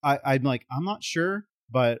I'm like, I'm not sure,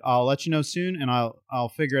 but I'll let you know soon and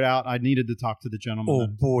I'll figure it out. I needed to talk to the gentleman. Oh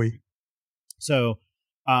boy. So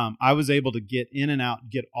I was able to get in and out,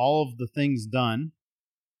 get all of the things done,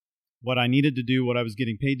 what I needed to do, what I was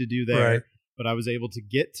getting paid to do there. Right. But I was able to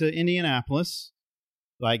get to Indianapolis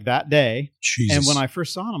like that day. Jesus. And when I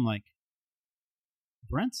first saw it, I'm like,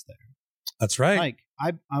 Brent's there. That's right. Like,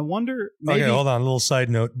 I wonder. Maybe, okay, hold on. A little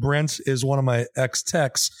side note. Brent is one of my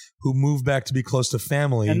ex-techs who moved back to be close to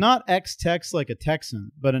family. And not ex-techs like a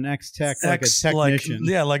Texan, but an ex-tech like a technician.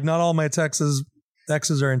 Like not all my exes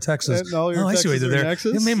are in Texas. I see what you did there.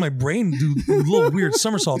 It made my brain do little weird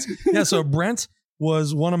somersaults. Yeah, so Brent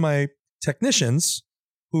was one of my technicians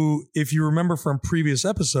who, if you remember from previous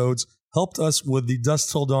episodes, helped us with the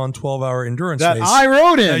Dusk Till Dawn 12-hour endurance race. I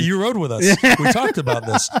rode in. Yeah, you rode with us. We talked about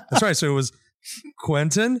this. That's right. So it was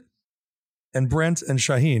Quentin and Brent and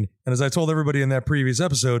Shahin. And as I told everybody in that previous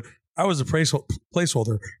episode, I was a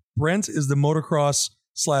placeholder. Brent is the motocross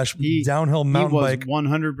 / downhill mountain bike. He was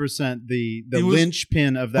 100% the It was-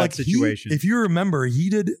 linchpin of that like situation. if you remember, he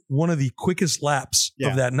did one of the quickest laps Yeah.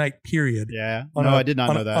 of that night, period. yeah. On No, a- I did not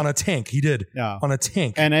on know a- that. On a tank. He did. Yeah. On a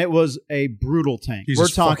tank. And it was a brutal tank. Jesus We're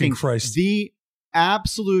talking fucking Christ. the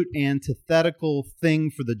absolute antithetical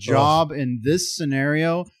thing for the job in this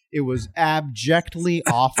scenario. It was abjectly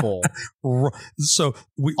awful. So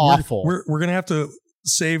Awful. We're going to have to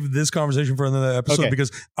save this conversation for another episode Okay.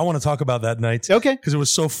 because I want to talk about that night. Okay. Because it was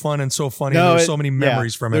so fun and so funny. And there were so many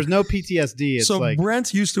memories from it. There's no PTSD. It's So like,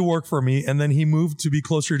 Brent used to work for me, and then he moved to be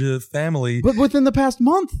closer to family. but within the past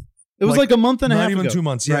month, it was like a month and a half Not even ago. 2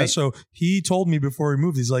 months. Yeah. Right. So he told me before he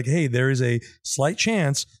moved, he's like, hey, there is a slight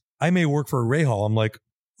chance I may work for Rahal. I'm like,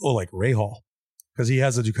 oh, like Rahal. Because he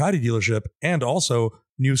has a Ducati dealership. And also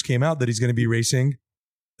news came out that he's going to be racing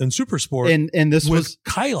in Supersport And this with was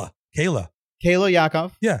Kayla. Kayla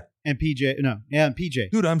Yakov. Yeah. And PJ. No, yeah, and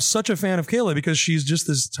PJ. Dude, I'm such a fan of Kayla because she's just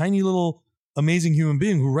this tiny little amazing human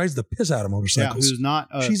being who rides the piss out of Yeah, motorcycles. who's not.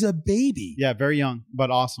 She's a baby. Yeah, very young,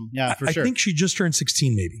 but awesome. Yeah, for I sure. think she just turned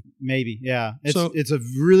 16 maybe. Maybe. Yeah, So- it's a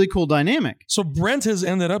really cool dynamic. So Brent has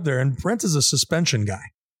ended up there, and Brent is a suspension guy.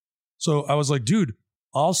 So I was like, dude,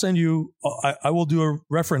 I'll send you, I will do a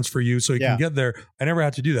reference for you so you Yeah. can get there. I never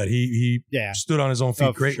had to do that. He Yeah. stood on his own feet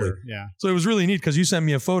Oh, for greatly. sure. Yeah. So it was really neat because you sent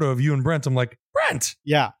me a photo of you and Brent. I'm like, Brent,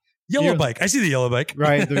 Yeah. yellow You're- bike. I see the yellow bike.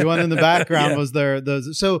 Right. The one in the background Yeah. was there.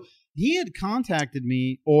 So he had contacted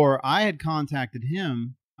me, or I had contacted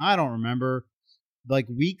him. I don't remember, like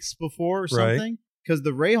weeks before or Right. something, because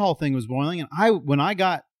the Rahal thing was boiling. And when I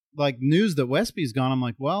got like news that Westby's gone, I'm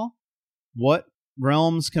like, well, what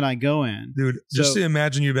realms can I go in? Dude, just So- to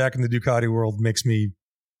imagine you back in the Ducati world makes me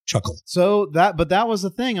chuckle. So but that was the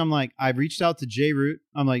thing. I'm like, I reached out to Jay Root.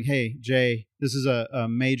 I'm like, hey, Jay, this is a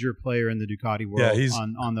major player in the Ducati world. Yeah, he's-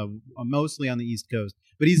 on the mostly on the East Coast,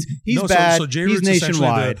 but he's No, bad. So Jay he's Root's essentially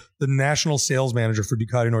nationwide. the national sales manager for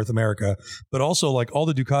Ducati North America, but also like all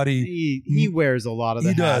the Ducati. He wears a lot of the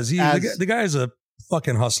He does. hats The guy is a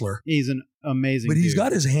fucking hustler. he's an amazing But he's dude.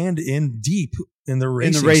 got his hand in deep in the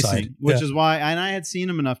racing, in the racing, side. which Yeah. is why, and I had seen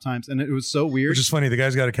him enough times, and it was so weird. Which is funny. The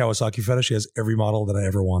guy's got a Kawasaki fetish. He has every model that I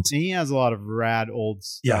ever want. And he has a lot of rad old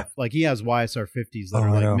stuff. Yeah. Like he has YSR 50s that Oh, are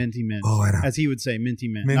I like know. minty mint, Oh, I know. as he would say, minty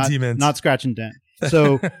mint, Minty not, mint. not scratch and dent.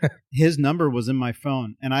 So his number was in my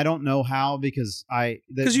phone, and I don't know how because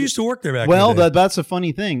Because you used to work there back well, in the day. that's a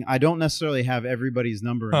funny thing. I don't necessarily have everybody's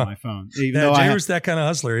number in my phone, even Yeah, though Jay I Root's that kind of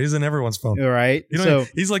hustler. He's in everyone's phone. all right. You know, So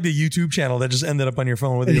he's like the YouTube channel that just ended up on your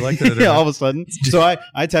phone, whether you liked it or yeah, not. all of a sudden. So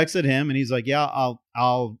I texted him, and he's like, "Yeah,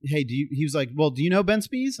 I'll. Hey, he was like, well, do you know Ben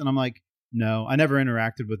Spies?" And I'm like, "No, I never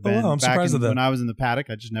interacted with Ben. Oh, wow, I'm back surprised in, at that. when I was in the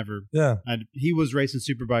paddock. I just never. Yeah. He was racing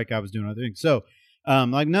Superbike. I was doing other things. So,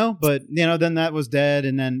 like, no, but then that was dead.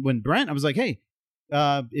 And then when Brent, I was like, hey,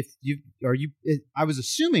 if you I was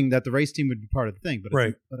assuming that the race team would be part of the thing, but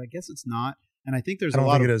Right. but I guess it's not. And I think there's I don't a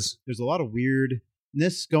lot think of it is. there's a lot of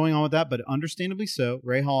weirdness going on with that, but understandably so.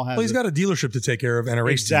 Rahal has Well, he's got a dealership to take care of and a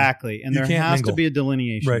race team. exactly, and You there can't has mingle. to be a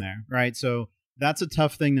delineation Right. there, right? So that's a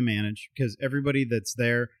tough thing to manage because everybody that's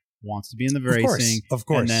there wants to be in the Of course. racing, Of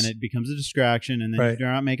course. and then it becomes a distraction, and then Right.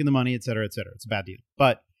 you're not making the money, et cetera, et cetera. It's a bad deal.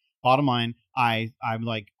 But bottom line, I'm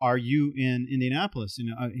like, are you in Indianapolis? And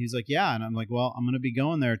he's like, yeah, and I'm like, well, I'm going to be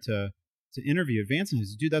going there to interview Advance, and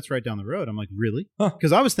he's like, dude, that's right down the road. I'm like, really? Huh.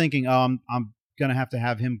 Because I was thinking, I'm going to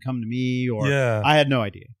have him come to me, or Yeah. I had no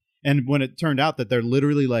idea. And when it turned out that they're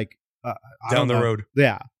literally like I Down don't the know, road.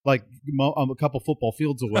 yeah, like a couple football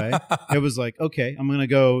fields away. It was like, okay, I'm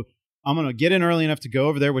gonna get in early enough to go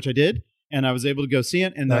over there, which I did, and I was able to go see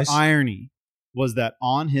it. And Nice. the irony was that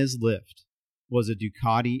on his lift was a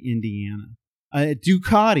Ducati Indiana, a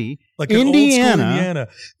Ducati Like an old school Indiana. Indiana.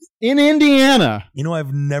 in Indiana. You know,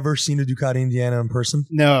 I've never seen a Ducati Indiana in person.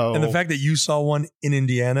 No, And the fact that you saw one in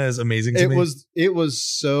Indiana is amazing to me. it was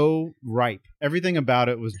so ripe. Everything about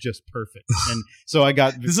it was just perfect. And so I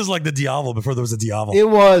got This is like the Diavolo before there was a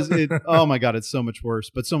Diavolo. oh my God, it's so much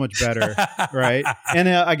worse, but so much better. Right. And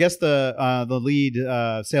I guess the lead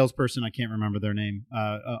salesperson, I can't remember their name,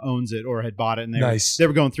 owns it or had bought it, and Nice. they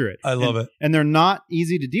were going through it. I love it. And they're not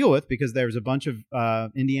easy to deal with because there's a bunch of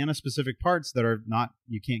Indiana specific parts that are not,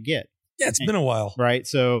 you can't get. Yeah, it's been a while. Right.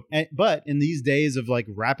 So, but in these days of like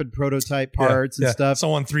rapid prototype parts and stuff,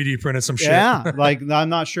 Someone 3D printed some shit. yeah, like I'm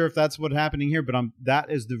not sure if that's what's happening here, but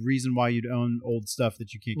that is the reason why you'd own old stuff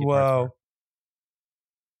that you can't get. parts Wow. for.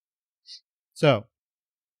 So,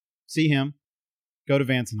 see him, go to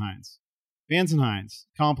Vance and Hines. Vance and Hines,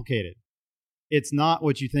 complicated. It's not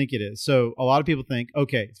what you think it is. So a lot of people think,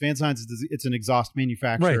 okay, it's Vance and Hines, it's an exhaust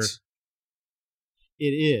manufacturer. Right. It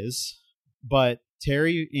is, but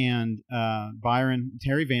Terry Vance and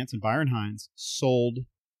Byron Hines sold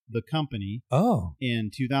the company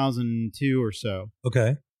in 2002 or so.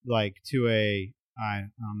 Okay. Like to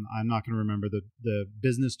I'm not going to remember the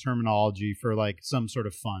business terminology for like some sort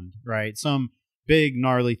of fund, right? Some big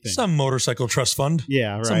gnarly thing. Some motorcycle trust fund.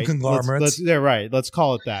 Yeah, right. Some conglomerates. Right. Let's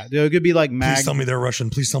call it that. It could be like Please tell me they're Russian.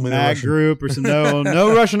 Please tell me they're Russian. Group or some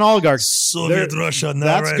no Russian oligarchs. Soviet Russia.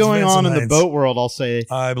 That's going on in the boat world, I'll say.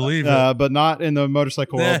 I believe it. But not in the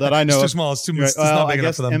motorcycle world that I know. It's too small. It's too it's not big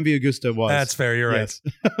enough for them. MV Augusta was. That's fair. You're right.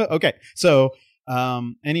 Okay. So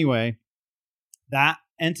anyway, that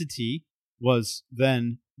entity was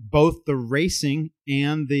then both the racing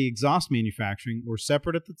and the exhaust manufacturing were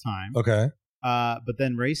separate at the time. Okay. But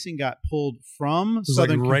then racing got pulled from it was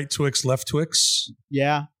Southern like right Twix, left Twix?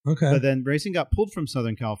 Yeah. Okay. But then racing got pulled from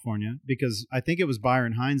Southern California because I think it was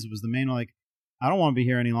Byron Hines was the main, like, I don't want to be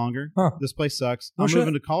here any longer. Huh. This place sucks. I'm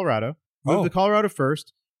moving to Colorado. Moved to Colorado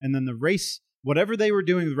first, and then the race, whatever they were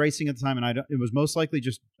doing with racing at the time, and it was most likely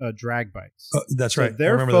just drag bikes. That's so right.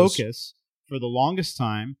 Their focus for the longest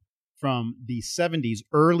time from the 70s,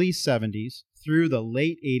 early 70s, through the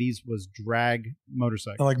late 80s was drag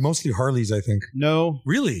motorcycles. Like mostly Harleys, I think. No.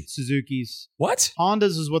 Really? Suzuki's. What?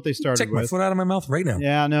 Hondas is what they started with. Take my foot out of my mouth right now.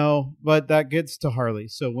 Yeah, no. But that gets to Harley.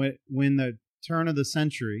 So when the turn of the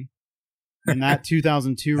century, in that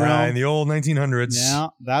 2002 realm. In the old 1900s. Yeah,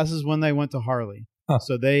 that is when they went to Harley. Huh.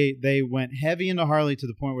 So they went heavy into Harley to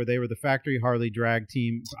the point where they were the factory Harley drag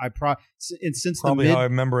team. Since probably how I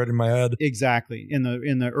remember it in my head. Exactly. In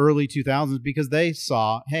the early 2000s, because they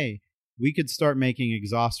saw, hey, we could start making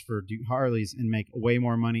exhaust for Harleys and make way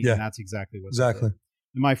more money. Yeah. And that's exactly what they did.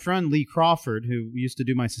 And my friend Lee Crawford, who used to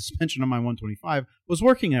do my suspension on my 125, was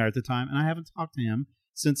working there at the time, and I haven't talked to him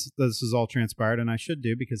since this has all transpired, and I should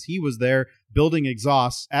do, because he was there building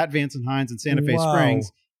exhausts at Vance & Hines in Santa Fe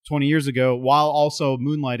Springs 20 years ago while also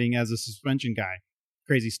moonlighting as a suspension guy.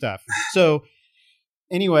 Crazy stuff. So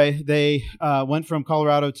anyway, they went from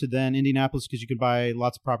Colorado to then Indianapolis because you could buy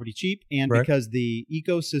lots of property cheap, and because the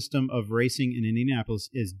ecosystem of racing in Indianapolis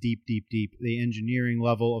is deep, deep, deep. The engineering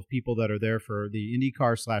level of people that are there for the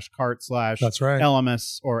IndyCar /kart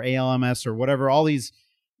LMS or ALMS or whatever, all these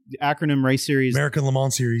acronym race series. American Le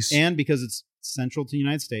Mans series. And because it's central to the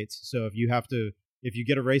United States. So if you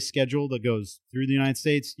get a race schedule that goes through the United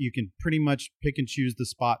States, you can pretty much pick and choose the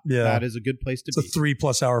spot. Yeah. That is a good place to be. It's a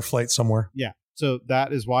 3+ hour flight somewhere. Yeah. So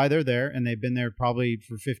that is why they're there, and they've been there probably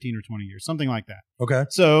for 15 or 20 years, something like that. Okay.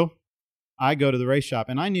 So I go to the race shop,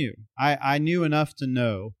 and I knew enough to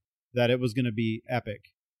know that it was going to be epic.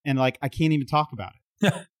 And like, I can't even talk about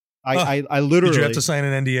it. I literally. Did you have to sign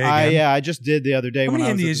an NDA again? Yeah, I just did the other day. How many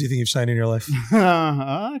NDAs do you think you've signed in your life?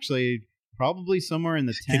 Actually, probably somewhere in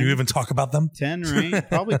the 10. Can you even talk about them? 10, right?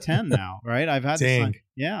 Probably 10 now, right? I've had to sign.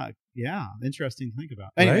 Yeah. Interesting to think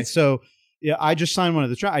about. Anyway, so yeah, I just signed one of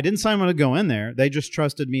the I didn't sign one to go in there. They just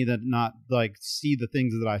trusted me to not like see the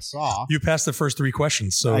things that I saw. You passed the first 3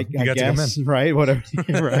 questions, so you got to come in. Right? Whatever.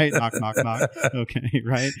 Right? Knock, knock, knock. Okay,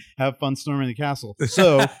 right? Have fun storming the castle.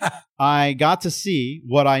 So I got to see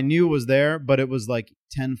what I knew was there, but it was like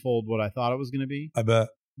tenfold what I thought it was going to be. I bet.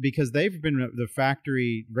 Because they've been the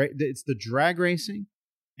factory, it's the drag racing.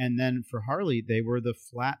 And then for Harley, they were the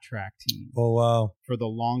flat track team. Oh, wow. For the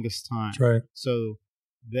longest time. That's right. So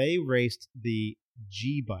they raced the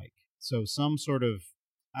G bike. So some sort of.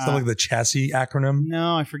 Is that like the chassis acronym?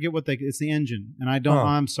 No, I forget what it's the engine. And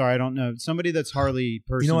I'm sorry, I don't know. Somebody that's Harley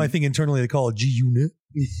person. You know, I think internally they call it G unit.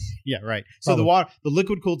 Yeah, right. So the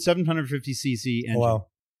liquid cooled 750cc engine. Oh, wow.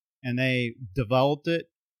 And they developed it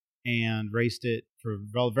and raced it for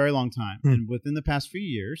a very long time. And within the past few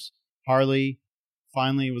years, Harley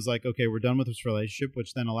finally was like, okay, we're done with this relationship,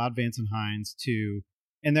 which then allowed Vance & Hines to,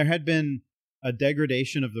 and there had been a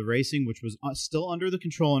degradation of the racing, which was still under the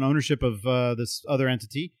control and ownership of this other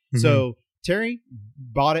entity. Mm-hmm. So Terry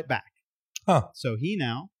bought it back. Huh. So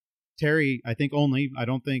Terry, I think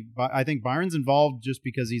Byron's involved just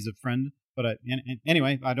because he's a friend. But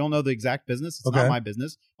anyway, I don't know the exact business. It's not my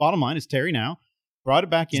business. Bottom line is Terry now brought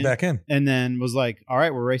it back in, and then was like, all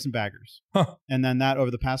right, we're racing baggers. Huh. And then that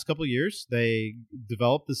over the past couple of years, they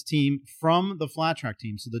developed this team from the flat track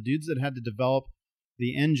team. So the dudes that had to develop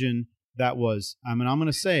the engine that was, I'm going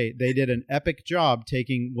to say they did an epic job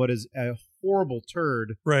taking what is a horrible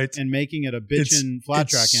turd and making it a bitchin' flat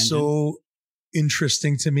track engine. It's so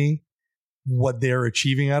interesting to me what they're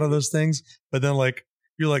achieving out of those things. But then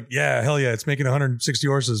you're like, yeah, hell yeah, it's making 160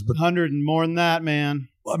 horses. But 100 and more than that, man.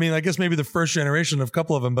 I mean, I guess maybe the first generation of a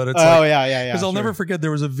couple of them, but it's yeah. Because I'll never forget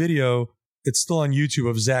there was a video, it's still on YouTube,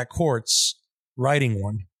 of Zach Kortz riding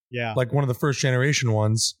one. Yeah. Like one of the first generation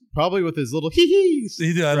ones. Probably with his little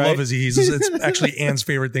hee-hees. I love his he's. It's actually Anne's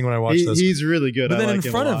favorite thing when I watch this. He's really good. But then I like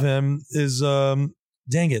in front of him is,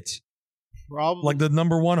 dang it. Probably. Like the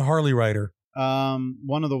number one Harley rider.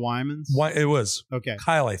 One of the Wymans. Why it was. Okay.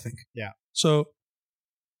 Kyle, I think. Yeah. So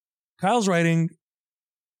Kyle's riding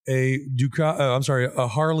a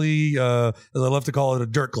Harley, as I love to call it, a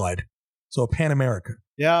dirt glide. So a Pan America.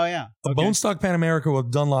 Yeah, yeah. A bone stock Pan America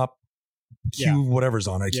with Dunlop Q whatever's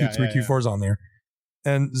on it. Q3, Q4's on there.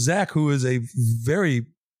 And Zach, who is a very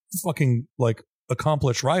fucking like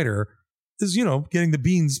accomplished rider, is, getting the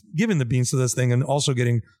beans, giving the beans to this thing and also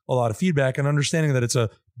getting a lot of feedback and understanding that it's a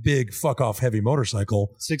big fuck off heavy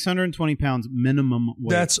motorcycle. 620 pounds minimum weight.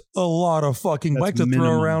 That's a lot of fucking bike to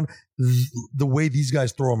throw around. The way these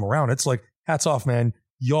guys throw them around, it's like, hats off, man.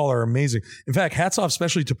 Y'all are amazing. In fact, hats off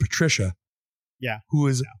especially to Patricia. Yeah. Who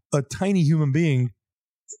is a tiny human being.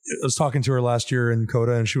 I was talking to her last year in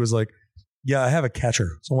Coda and she was like, yeah, I have a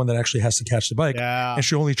catcher, someone that actually has to catch the bike. Yeah. And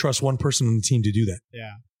she only trusts one person on the team to do that.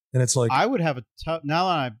 Yeah. And it's like, I would have a tough, now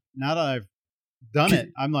that I've done it,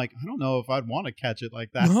 I'm like, I don't know if I'd want to catch it like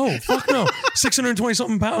that. No, fuck no. 620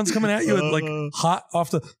 something pounds coming at you at like hot off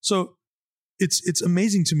the, so it's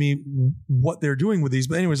amazing to me what they're doing with these.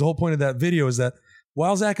 But anyways, the whole point of that video is that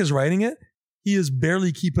while Zach is riding it, he is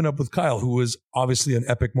barely keeping up with Kyle, who is obviously an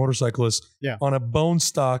epic motorcyclist on a bone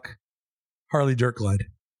stock Harley dirt glide.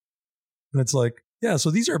 And it's like, yeah,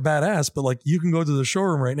 so these are badass, but like you can go to the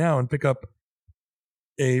showroom right now and pick up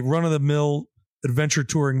a run-of-the-mill adventure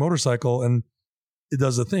touring motorcycle and it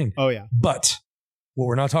does the thing. Oh, yeah. But what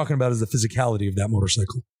we're not talking about is the physicality of that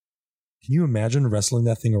motorcycle. Can you imagine wrestling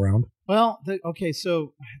that thing around? Well,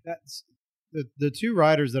 so that's the two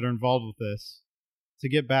riders that are involved with this, to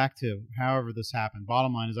get back to however this happened.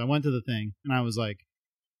 Bottom line is I went to the thing and I was like,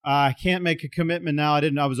 I can't make a commitment now.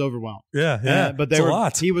 I was overwhelmed. Yeah. But it's a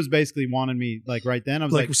lot. He was basically wanting me like right then. I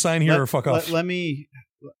was like sign here or fuck off. Let me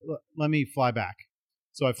fly back.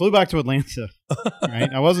 So I flew back to Atlanta.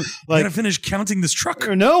 Right. I wasn't like, you gotta finish counting this truck.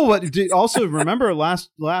 Or no, what also remember last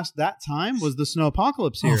that time was the snow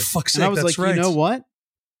apocalypse here. Oh, fuck's sake. And I was that's like, right. you know what?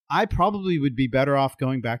 I probably would be better off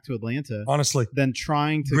going back to Atlanta, honestly, than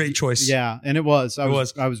trying to. Great choice. Yeah, and it was. I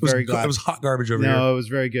was very glad. It was hot garbage over here. No, it was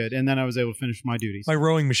very good. And then I was able to finish my duties. My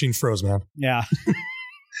rowing machine froze, man. Yeah.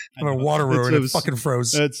 I'm a water rower and it fucking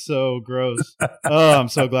froze. It's so gross. Oh, I'm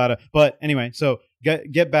so glad. But anyway, so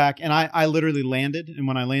get back, and I literally landed, and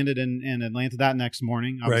when I landed in Atlanta that next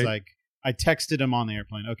morning, I was like, I texted him on the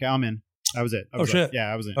airplane. Okay, I'm in. That was it. I was shit. Yeah,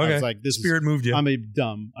 I was in. Okay. I was like, this Spirit moved you. I'd be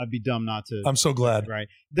dumb not to. I'm so glad. Right.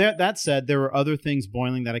 That said, there were other things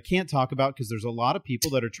boiling that I can't talk about because there's a lot of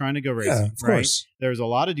people that are trying to go racing. Yeah, of course. There's a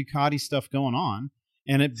lot of Ducati stuff going on,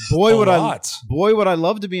 and boy would I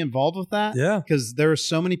love to be involved with that. Yeah. Because there are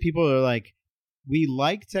so many people that are like, we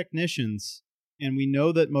like technicians, and we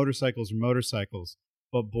know that motorcycles are motorcycles.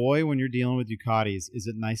 But boy, when you're dealing with Ducatis, is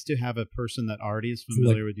it nice to have a person that already is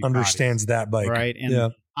familiar with Ducatis. Understands that bike. Right.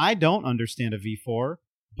 And I don't understand a V4,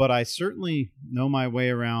 but I certainly know my way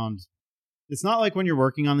around. It's not like when you're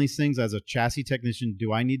working on these things as a chassis technician,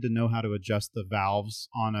 do I need to know how to adjust the valves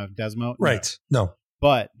on a Desmo? Right. No.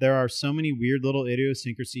 But there are so many weird little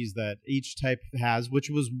idiosyncrasies that each type has, which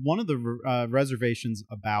was one of the reservations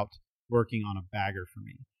about working on a bagger for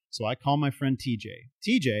me. So I call my friend TJ.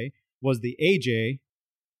 TJ was the AJ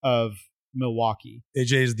of Milwaukee.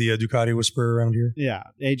 AJ is the Ducati whisperer around here. Yeah,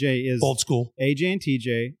 AJ is old school. AJ and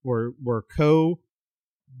TJ were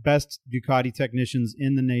best Ducati technicians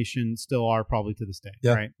in the nation. Still are probably to this day.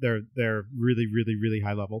 Yeah. Right? They're really really really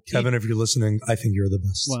high level. Kevin, if you're listening, I think you're the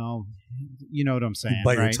best. Well, you know what I'm saying.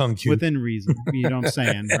 Bite right? your tongue, cute. Within reason. You know what I'm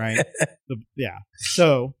saying, right?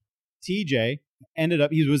 So TJ ended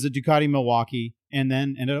up. He was a Ducati Milwaukee. And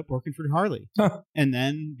then ended up working for Harley. Huh. And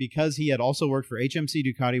then because he had also worked for HMC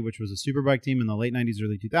Ducati, which was a superbike team in the late 90s,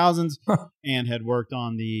 early 2000s, and had worked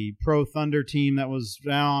on the Pro Thunder team that was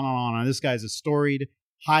on. This guy's a storied,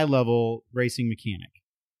 high-level racing mechanic,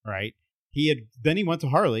 right? He went to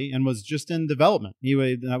Harley and was just in development.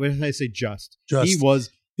 What did I say just?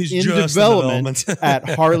 He's in development at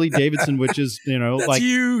Harley Davidson, which is, like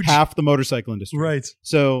huge. Half the motorcycle industry. Right.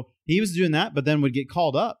 So he was doing that, but then would get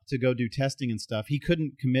called up to go do testing and stuff. He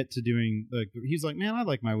couldn't commit to doing, he's like, man, I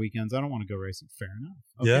like my weekends. I don't want to go racing. Fair enough.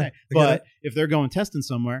 Okay. Yeah, but if they're going testing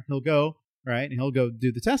somewhere, he'll go, right? And he'll go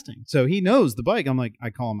do the testing. So he knows the bike. I'm like,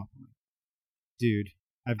 I call him up. I'm like, dude,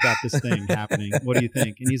 I've got this thing happening. What do you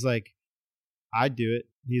think? And he's like, I'd do it.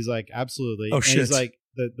 He's like, absolutely. Oh, and shit. He's like,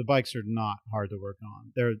 the bikes are not hard to work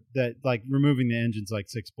on. They're like removing the engine's like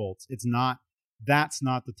 6 bolts. That's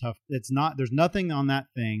not the tough. It's not, there's nothing on that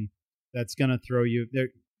thing that's going to throw you there.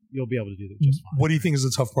 you'll be able to do that just fine. What do you think is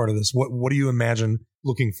the tough part of this? What do you imagine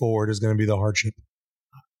looking forward is going to be the hardship?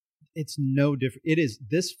 It's no different.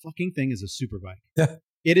 This fucking thing is a super bike. Yeah.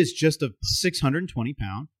 It is just a 620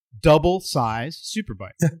 pound double size super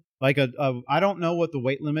bike. Yeah. Like I don't know what the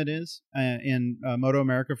weight limit is in Moto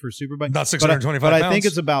America for super bike. Not 625 but pounds. I think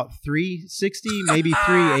it's about 360, maybe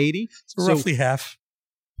 380. So roughly half.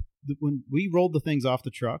 When we rolled the things off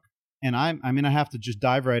the truck, and I have to just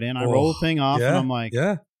dive right in. I roll the thing off, and I'm like,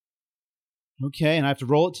 okay, and I have to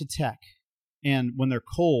roll it to tech. And when they're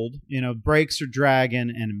cold, brakes are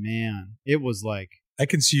dragging, and man, it was like, I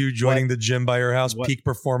can see you joining the gym by your house, peak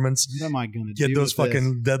performance. What am I going to do? Get those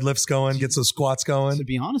fucking deadlifts going, get those squats going. To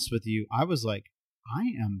be honest with you, I was like, I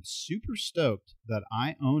am super stoked that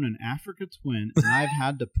I own an Africa Twin, and I've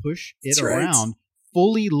had to push it around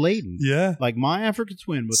fully laden. Yeah. Like my Africa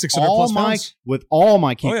Twin with 600 plus pounds? With all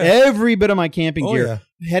my every bit of my camping gear.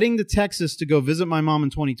 Yeah. Heading to Texas to go visit my mom in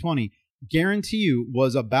 2020, guarantee you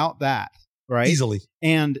was about that, right? Easily.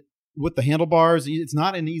 And with the handlebars, it's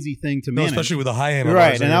not an easy thing to manage. Especially with the high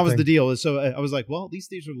handlebars. Right, and that was the deal. So I was like, well, these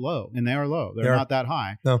are low, and they are low. They're not that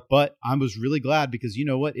high. No. But I was really glad because you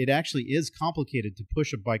know what? It actually is complicated to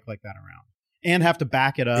push a bike like that around and have to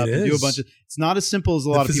back it up and do a bunch of. It's not as simple as a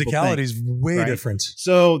lot of people think. The physicality is way different.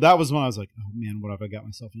 So that was when I was like, oh man, what have I got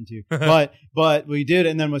myself into? but we did,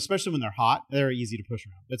 and then especially when they're hot, they're easy to push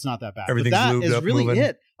around. It's not that bad. Everything's but that lubed is up, really moving.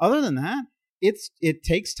 it. Other than that, it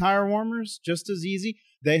takes tire warmers just as easy.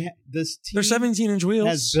 This team they're 17-inch wheels.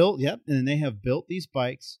 Has built, and they have built these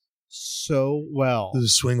bikes so well. The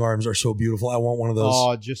swing arms are so beautiful. I want one of those.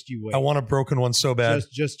 Oh, just you wait. I want a broken one so bad.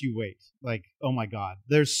 Just you wait. Like, oh my God,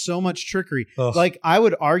 there's so much trickery. Ugh. Like, I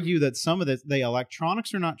would argue that some of the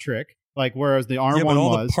electronics are not trick. Like, whereas the arm but one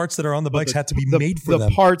all was. The parts that are on the bikes had to be made for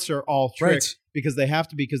them. The parts are all trick Right. because they have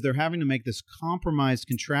to be because they're having to make this compromised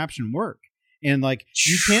contraption work. And like,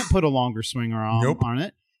 you can't put a longer swing arm on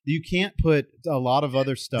it. You can't put a lot of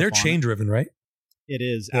other stuff. They're on chain driven, right? It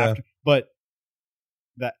is after, but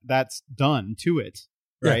that's done to it,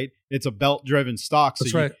 right? Yeah. It's a belt driven stock, so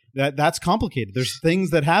that's right. That's complicated. There's things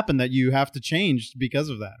that happen that you have to change because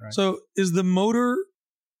of that, right? So is the motor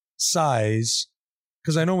size?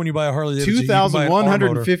 Because I know when you buy a Harley Davidson,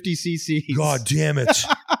 2,150 cc's. God damn it!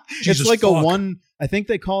 It's like a one. I think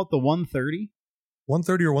they call it the 130.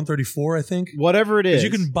 130 or 134, I think. Whatever it is.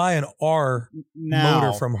 You can buy an R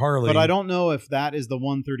motor from Harley. But I don't know if that is the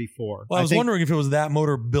 134. Well, I was wondering if it was that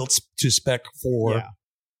motor built to spec for. Yeah.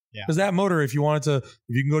 Because that motor, if you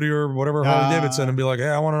can go to your whatever Harley Davidson and be like, hey,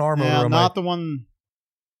 I want an R motor. Not the one.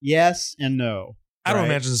 Yes and no. I don't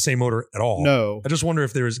imagine it's the same motor at all. No. I just wonder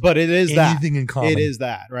if there is anything in common. It is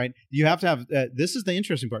that, right? You have to have, this is the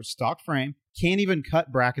interesting part. Stock frame, can't even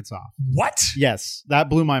cut brackets off. What? Yes. That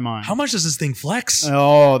blew my mind. How much does this thing flex?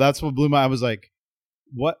 Oh, that's what blew my, I was like,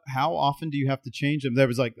 what, how often do you have to change them? There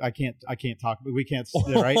was like, I can't talk, but we can't,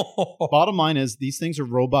 right? Bottom line is these things are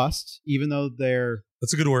robust, even though they're,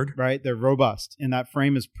 that's a good word. Right? They're robust. And that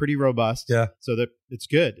frame is pretty robust. Yeah. So that it's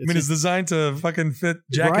good. It's designed to fucking fit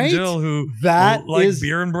Jack and Jill who like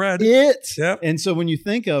beer and bread. Yep. And so when you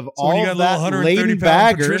think of all of that laden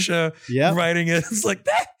bagger, Patricia riding it, it's like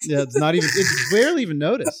that. Yeah, it's barely even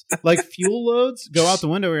noticed. Like fuel loads go out the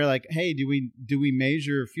window. We're like, hey, do we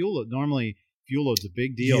measure fuel load? Normally fuel load's a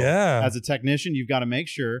big deal. Yeah. As a technician, you've got to make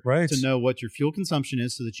sure to know what your fuel consumption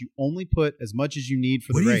is so that you only put as much as you need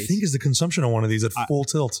for the race. What do you think is the consumption on one of these at full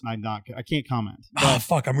tilt? I can't comment. Oh,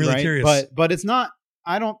 fuck. I'm really curious. But it's not,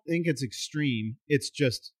 I don't think it's extreme. It's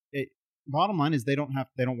just, bottom line is they don't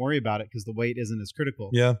worry about it because the weight isn't as critical.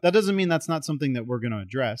 Yeah. That doesn't mean that's not something that we're going to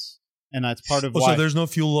address. And that's part of why. So there's no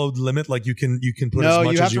fuel load limit? Like you can put as much as you want?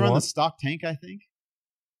 No, you have to run the stock tank, I think.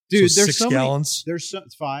 Dude, so there's 6 gallons.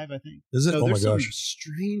 It's 5, I think. Is it? So oh my gosh! There's some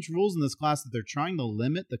strange rules in this class that they're trying to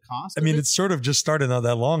limit the cost. I mean, it's sort of just started not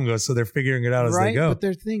that long ago, so they're figuring it out as they go. But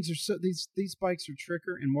their things are these bikes are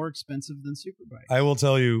tricker and more expensive than super bikes. I will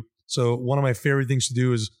tell you. So one of my favorite things to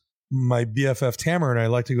do is my BFF Tamer and I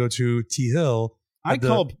like to go to T Hill. I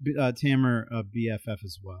call Tamer a BFF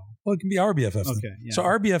as well. Well, it can be our BFF. Okay. Yeah. So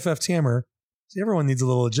our BFF Tamer. See, everyone needs a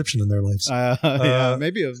little Egyptian in their lives. Yeah,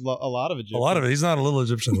 maybe a lot of Egyptian. A lot of it. He's not a little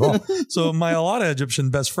Egyptian at all. So my a lot of Egyptian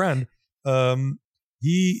best friend,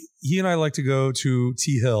 he and I like to go to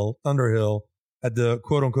T Hill, Thunder Hill, at the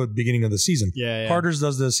quote unquote beginning of the season. Yeah. Carter's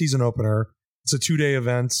does the season opener. It's a 2-day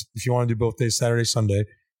event. If you want to do both days, Saturday, Sunday.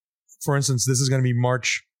 For instance, this is going to be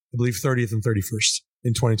March, I believe, 30th and 31st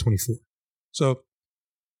in 2024. So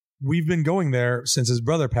we've been going there since his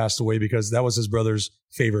brother passed away because that was his brother's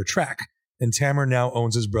favorite track. And Tamer now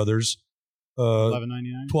owns his brother's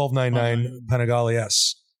 $12.99 Panigale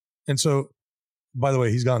S. And so by the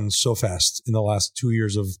way, he's gotten so fast in the last 2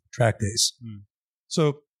 years of track days.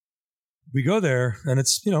 So we go there, and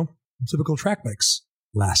it's, typical track bikes.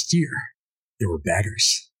 Last year, there were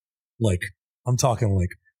baggers. Like, I'm talking like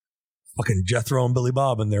fucking Jethro and Billy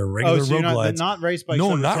Bob and their regular road glides. Not race bikes.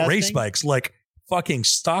 No, not race bikes. Like fucking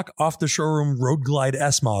stock off the showroom road glide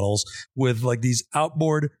S models with like these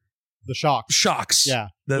outboard the shocks. Yeah.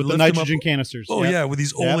 With the nitrogen canisters. Oh yeah, with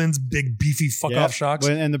these Olin's big beefy fuck off shocks.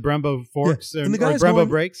 And the Brembo forks and the guy's Brembo going,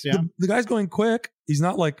 brakes. Yeah. The guy's going quick. He's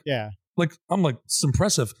not like like I'm like, it's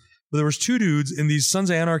impressive. But there was two dudes in these Sons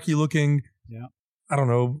of Anarchy looking I don't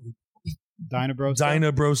know,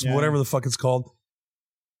 Dynabros, whatever the fuck it's called.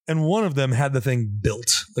 And one of them had the thing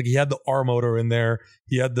built. Like he had the R motor in there.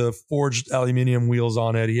 He had the forged aluminum wheels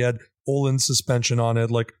on it. He had Olin suspension on it.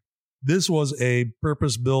 Like this was a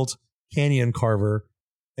purpose-built canyon carver.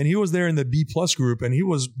 And he was there in the B plus group and he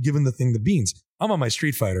was giving the thing the beans. I'm on my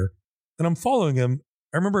Street Fighter and I'm following him.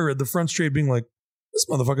 I remember at the front straight being like, this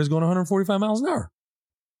motherfucker's going 145 miles an hour.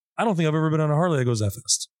 I don't think I've ever been on a Harley that goes that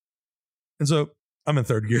fast. And so I'm in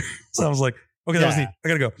third gear. So I was like, okay, that was neat. I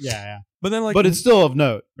got to go. Yeah. But then but it's still of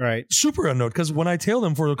note, right? Super of note. Because when I tailed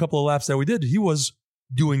him for a couple of laps that we did, he was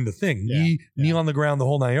doing the thing. Knee on the ground, the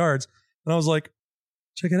whole 9 yards. And I was like,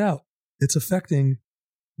 check it out. It's affecting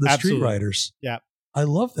the street riders. Yeah. I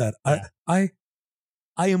love that. Yeah.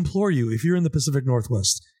 I implore you, if you're in the Pacific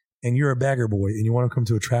Northwest and you're a bagger boy and you want to come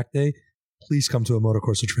to a track day, please come to a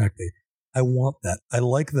motocross track day. I want that. I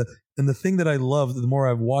like and the thing that I love, the more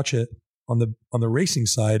I watch it on the racing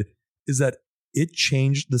side, is that it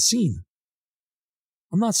changed the scene.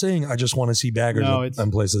 I'm not saying I just want to see baggers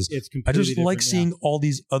in places. It's completely I just like seeing all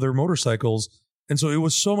these other motorcycles. And so it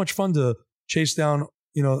was so much fun to chase down,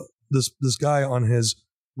 this guy on his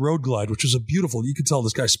road glide, which was you could tell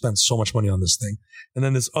this guy spent so much money on this thing. And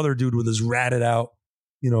then this other dude with his ratted out,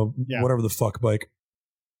 whatever the fuck bike.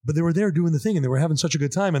 But they were there doing the thing and they were having such a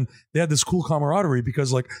good time. And they had this cool camaraderie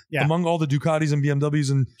because among all the Ducatis and BMWs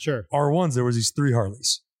and R1s, there was these 3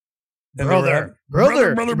 Harleys. And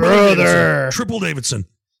brother. Triple Davidson.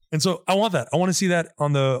 And so I want that. I want to see that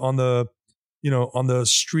on the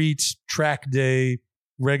street track day,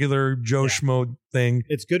 regular Joe Schmo thing.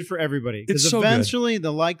 It's good for everybody. Because eventually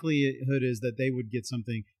the likelihood is that they would get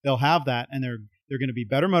something. They'll have that and they're going to be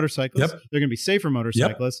better motorcyclists. Yep. They're going to be safer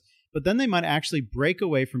motorcyclists. Yep. But then they might actually break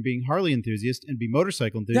away from being Harley enthusiasts and be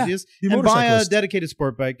motorcycle enthusiasts and buy a dedicated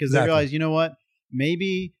sport bike because they realize, you know what,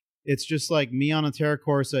 maybe it's just like me on a Terra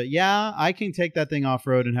Corsa. Yeah, I can take that thing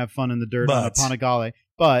off-road and have fun in the dirt on a Panigale,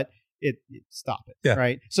 but stop it,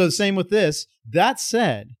 right? So the same with this. That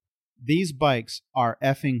said, these bikes are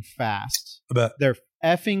effing fast. I bet. They're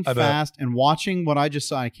effing fast, and watching what I just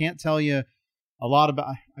saw, I can't tell you a lot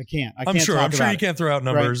about. I'm sure you can't throw out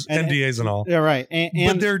numbers, right? NDAs and all. Yeah, right.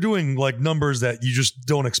 But they're doing like numbers that you just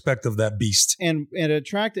don't expect of that beast. And it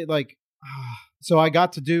attracted so I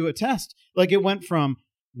got to do a test. Like it went from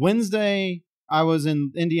Wednesday I was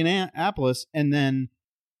in Indianapolis, and then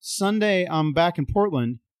Sunday I'm back in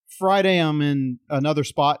Portland. Friday I'm in another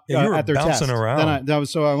spot at their bouncing test. Around.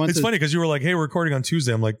 It's funny because you were like, "Hey, we're recording on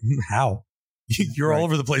Tuesday." I'm like, "How?" You're all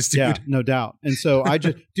over the place, dude. Yeah, no doubt. And so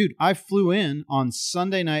I flew in on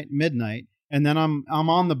Sunday night, midnight, and then I'm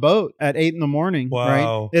on the boat at 8 a.m.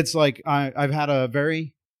 Wow. Right? It's like I've had a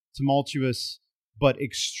very tumultuous but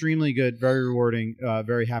extremely good, very rewarding,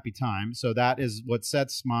 very happy time. So that is what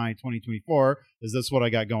sets my 2024. Is this what I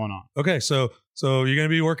got going on? Okay, so you're going to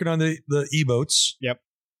be working on the e-boats. Yep.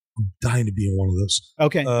 I'm dying to be in one of those.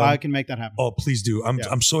 Okay, I can make that happen. Oh, please do.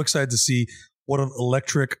 I'm so excited to see what an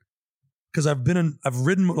electric. Because I've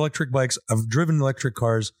ridden electric bikes, I've driven electric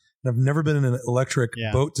cars, and I've never been in an electric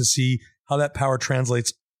boat to see how that power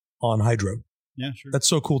translates on hydro. Yeah, sure. That's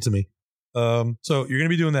so cool to me. So you're going to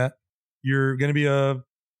be doing that. You're going to be a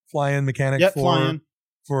fly-in mechanic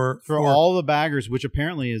for all the baggers, which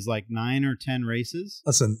apparently is like 9 or 10 races.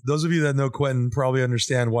 Listen, those of you that know Quentin probably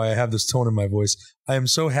understand why I have this tone in my voice. I am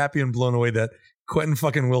so happy and blown away that Quentin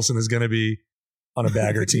fucking Wilson is going to be on a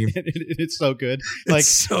bagger team. It's so good. It's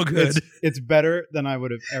so good. It's better than I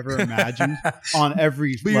would have ever imagined on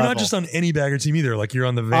every But you're not just on any bagger team either. Like you're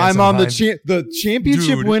on the Vance. I'm on the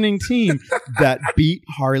championship winning team that beat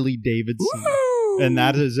Harley Davidson. Woo! And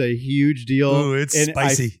that is a huge deal. Ooh, it's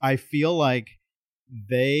spicy. I feel like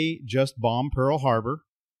they just bombed Pearl Harbor.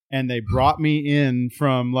 And they brought me in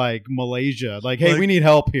from like Malaysia. Like, hey, we need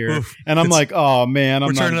help here. Oof, and I'm like, oh man,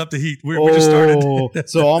 we're turning up the heat. We just started.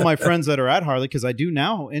 So all my friends that are at Harley, because I do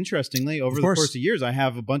now, interestingly, over the course of years, I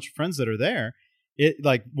have a bunch of friends that are there. it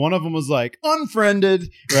like one of them was like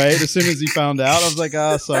unfriended, right? As soon as he found out, I was like,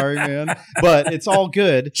 sorry, man. But it's all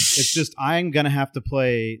good. It's just I'm going to have to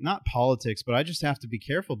play, not politics, but I just have to be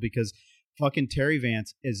careful because fucking Terry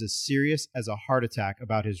Vance is as serious as a heart attack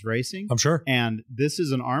about his racing. I'm sure. And this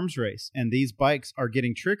is an arms race, and these bikes are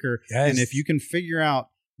getting trickier. Yes. And if you can figure out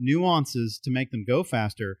nuances to make them go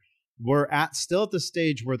faster, we're still at the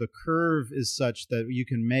stage where the curve is such that you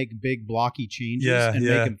can make big blocky changes and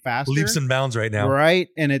make them faster. Leaps and bounds right now. Right.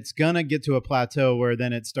 And it's going to get to a plateau where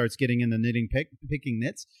then it starts getting in the picking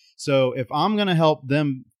nits. So if I'm going to help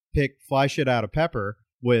them pick fly shit out of pepper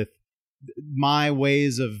with my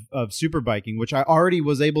ways of super biking, which I already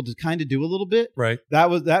was able to kind of do a little bit. Right.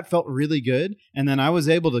 That felt really good. And then I was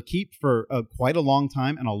able to keep for quite a long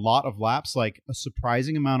time and a lot of laps, like a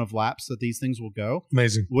surprising amount of laps that these things will go.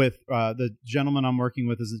 Amazing. With the gentleman I'm working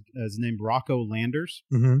with is named Rocco Landers.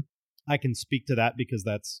 Mm-hmm. I can speak to that because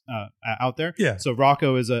that's out there. Yeah. So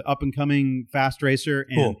Rocco is an up and coming fast racer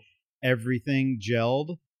and everything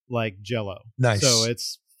gelled like Jello. Nice. So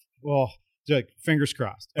it's, fingers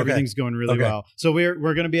crossed. Everything's going really well. So we're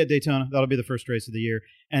going to be at Daytona. That'll be the first race of the year.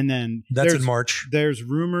 And then that's in March. There's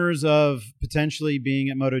rumors of potentially being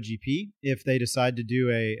at MotoGP if they decide to do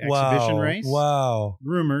a exhibition race. Wow.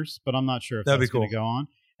 Rumors, but I'm not sure if that's going to go on.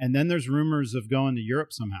 And then there's rumors of going to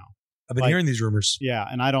Europe somehow. I've been hearing these rumors. Yeah,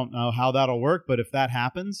 and I don't know how that'll work, but if that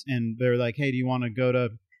happens and they're like, hey, do you want to go to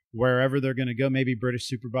wherever they're going to go, maybe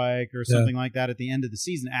British Superbike or something like that at the end of the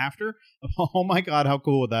season after? Oh my God, how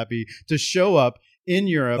cool would that be to show up in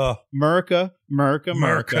Europe, America,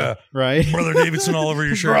 right? Brother Davidson all over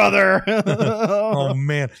your shirt. Brother. Oh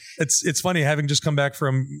man. It's funny having just come back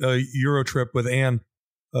from a Euro trip with Ann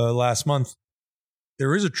last month.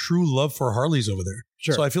 There is a true love for Harleys over there.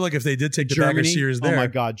 Sure. So I feel like if they did take the Germany? bagger series there. Oh my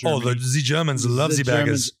God, Germany. Oh, the Germans love the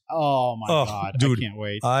baggers. Oh my God, dude, I can't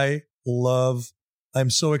wait. I'm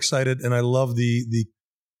so excited, and I love the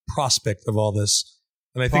prospect of all this.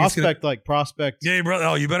 And I think prospect. Yeah, brother.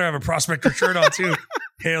 Oh, you better have a prospector shirt on too.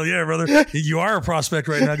 Hell yeah, brother. You are a prospect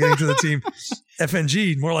right now getting to the team.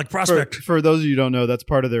 FNG, more like prospect. For those of you who don't know, that's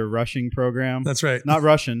part of their rushing program. That's right. Not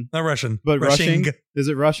Russian. Not Russian. But rushing. Is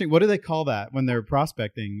it rushing? What do they call that when they're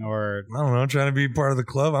prospecting or? I don't know, trying to be part of the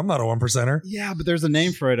club. I'm not a 1%er. Yeah, but there's a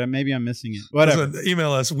name for it. Maybe I'm missing it. Whatever. Listen,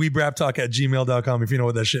 email us, webraptalk@gmail.com if you know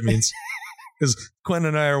what that shit means. Because Quentin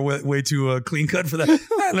and I are way too clean cut for that. I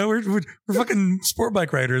don't know, we're fucking sport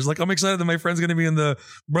bike riders. Like, I'm excited that my friend's going to be in the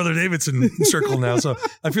Brother Davidson circle now. So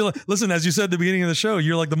I feel like, listen, as you said at the beginning of the show,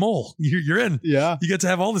 you're like the mole. You're in. Yeah. You get to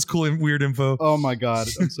have all this cool and weird info. Oh my God.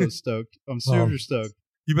 I'm so stoked. I'm super stoked.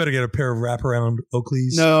 You better get a pair of wraparound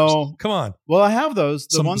Oakleys. No. Come on. Well, I have those.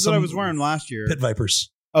 The ones that I was wearing last year. Pit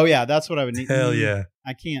Vipers. Oh yeah, that's what I would need. Hell yeah.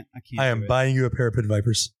 I can't. I am buying you a pair of Pit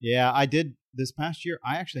Vipers. Yeah, I did. This past year,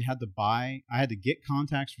 I actually had to get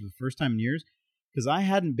contacts for the first time in years because I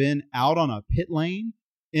hadn't been out on a pit lane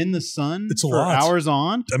in the sun for hours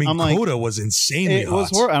on. I mean, Coda was insanely hot. It was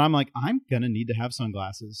horrible. And I'm like, I'm going to need to have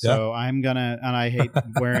sunglasses. So I'm going to, and I hate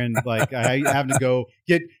wearing, I have to go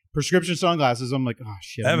get prescription sunglasses. I'm like, oh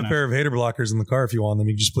shit. I have a pair of hater blockers in the car if you want them.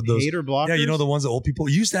 You just put those. Hater blockers? Yeah, you know the ones that old people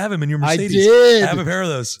used to have them in your Mercedes. I did. I have a pair of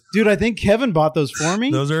those. Dude, I think Kevin bought those for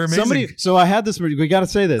me. Those are amazing. So I had this, we got to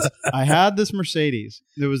say this. I had this Mercedes.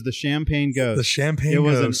 It was the Champagne Ghost. The Champagne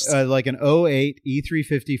Ghost. It was like an 08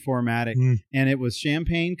 E350 4MATIC. And it was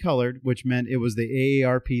champagne colored, which meant it was the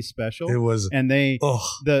AARP special. It was. And they,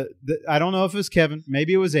 I don't know if it was Kevin.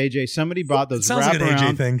 Maybe it was AJ. Somebody bought those. It sounds like an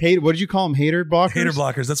AJ thing. What did you call them? Hater blockers? Hater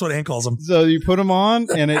blockers. That's what Ann calls them. So you put them on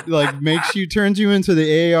and it turns you into the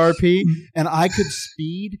AARP, and I could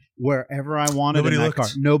speed wherever I wanted in that car.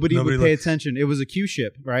 Nobody would pay attention. It was a Q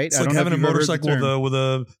ship, right? It's like having a motorcycle with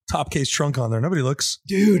a top case trunk on there. Nobody looks.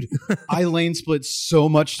 Dude, I lane split so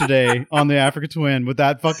much today on the Africa Twin with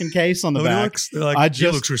that fucking case on the back. Looks. They're like, he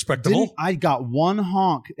looks respectable. I got one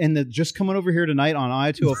honk and just coming over here tonight on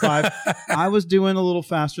I-205. I was doing a little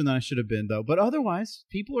faster than I should have been though. But otherwise,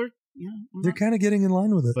 people are, they're kind of getting in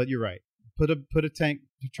line with it. But you're right. Put a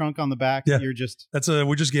trunk on the back. Yeah. You're just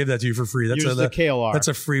we just gave that to you for free. That's a KLR. That's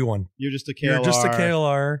a free one. You're just a KLR. You're just a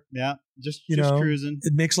KLR. Yeah. Just cruising.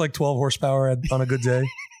 It makes like 12 horsepower on a good day.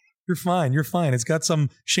 You're fine. You're fine. It's got some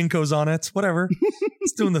Shinkos on it. Whatever.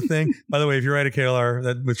 It's doing the thing. By the way, if you ride a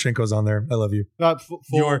KLR with Shinkos on there, I love you.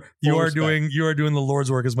 You are doing the Lord's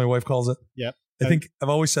work, as my wife calls it. Yep. I think I've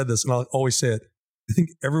always said this, and I'll always say it. I think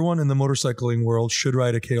everyone in the motorcycling world should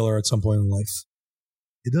ride a KLR at some point in life.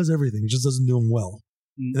 It does everything. It just doesn't do them well.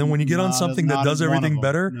 And then when you get on something that does everything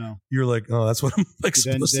better, you're like, oh, that's what I'm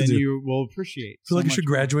supposed to do. Then you will appreciate. I feel like you should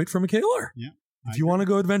graduate from a KLR. Yeah. If you want to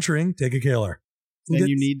go adventuring, take a KLR. And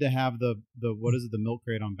you need to have the what is it, the milk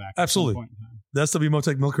crate on back. Absolutely. At some point in time. The SW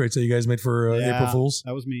Motec milk crates that you guys made for April Fools.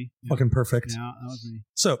 That was me. Yeah. Fucking perfect. Yeah, that was me.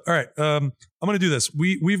 So, all right. I'm going to do this.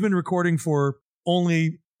 We've been recording for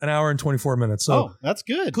only an hour and 24 minutes. So that's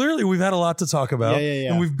good. Clearly, we've had a lot to talk about.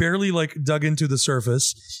 Yeah. And we've barely dug into the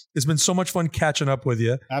surface. It's been so much fun catching up with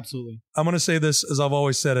you. Absolutely. I'm going to say this as I've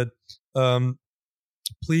always said it.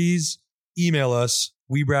 Please email us,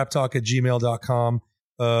 webraptalk@gmail.com.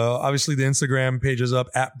 Obviously, the Instagram page is up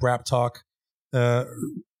 @braptalk.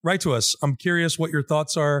 Write to us. I'm curious what your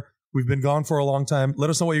thoughts are. We've been gone for a long time. Let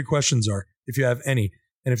us know what your questions are, if you have any.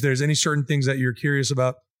 And if there's any certain things that you're curious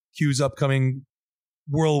about, Q's upcoming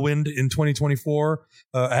whirlwind in 2024.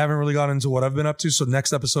 I haven't really gotten into what I've been up to. So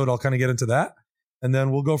next episode, I'll kind of get into that. And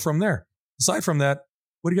then we'll go from there. Aside from that,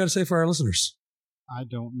 what do you got to say for our listeners? I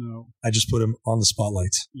don't know. I just put him on the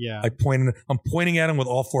spotlight. Yeah. I'm pointing at him with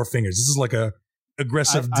all 4 fingers. This is like a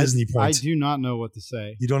aggressive Disney point. I do not know what to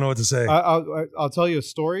say. You don't know what to say. I'll tell you a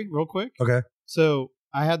story real quick. Okay. So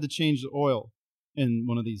I had to change the oil in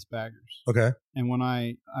one of these baggers. Okay. And when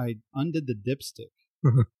I undid the dipstick,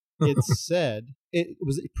 it said, it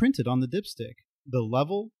was printed on the dipstick, the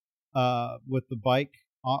level with the bike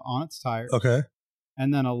on its tires. Okay.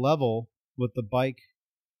 And then a level with the bike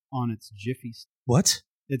on its Jiffy stand. What?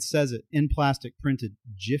 It says it in plastic printed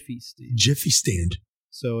Jiffy stand. Jiffy stand.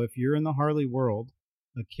 So if you're in the Harley world,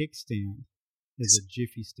 a kickstand is a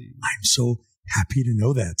Jiffy stand. I'm so happy to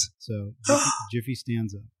know that. So Jiffy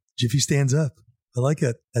stands up. Jiffy stands up. I like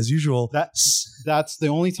it. As usual. That's the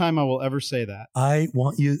only time I will ever say that. I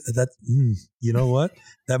want you. You know what?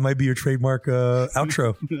 That might be your trademark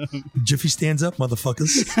outro. Jiffy stands up,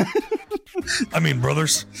 motherfuckers. I mean,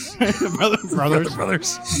 brothers.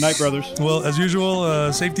 brothers. Night, brothers. Well, as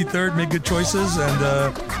usual, safety third, make good choices, and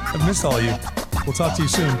I've missed all of you. We'll talk to you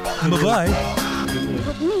soon. Bye-bye.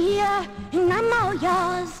 Put me here, and I'm all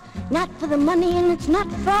yours. Not for the money, and it's not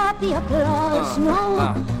for the applause.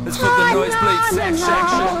 No. It's for the noise plate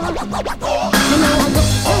section.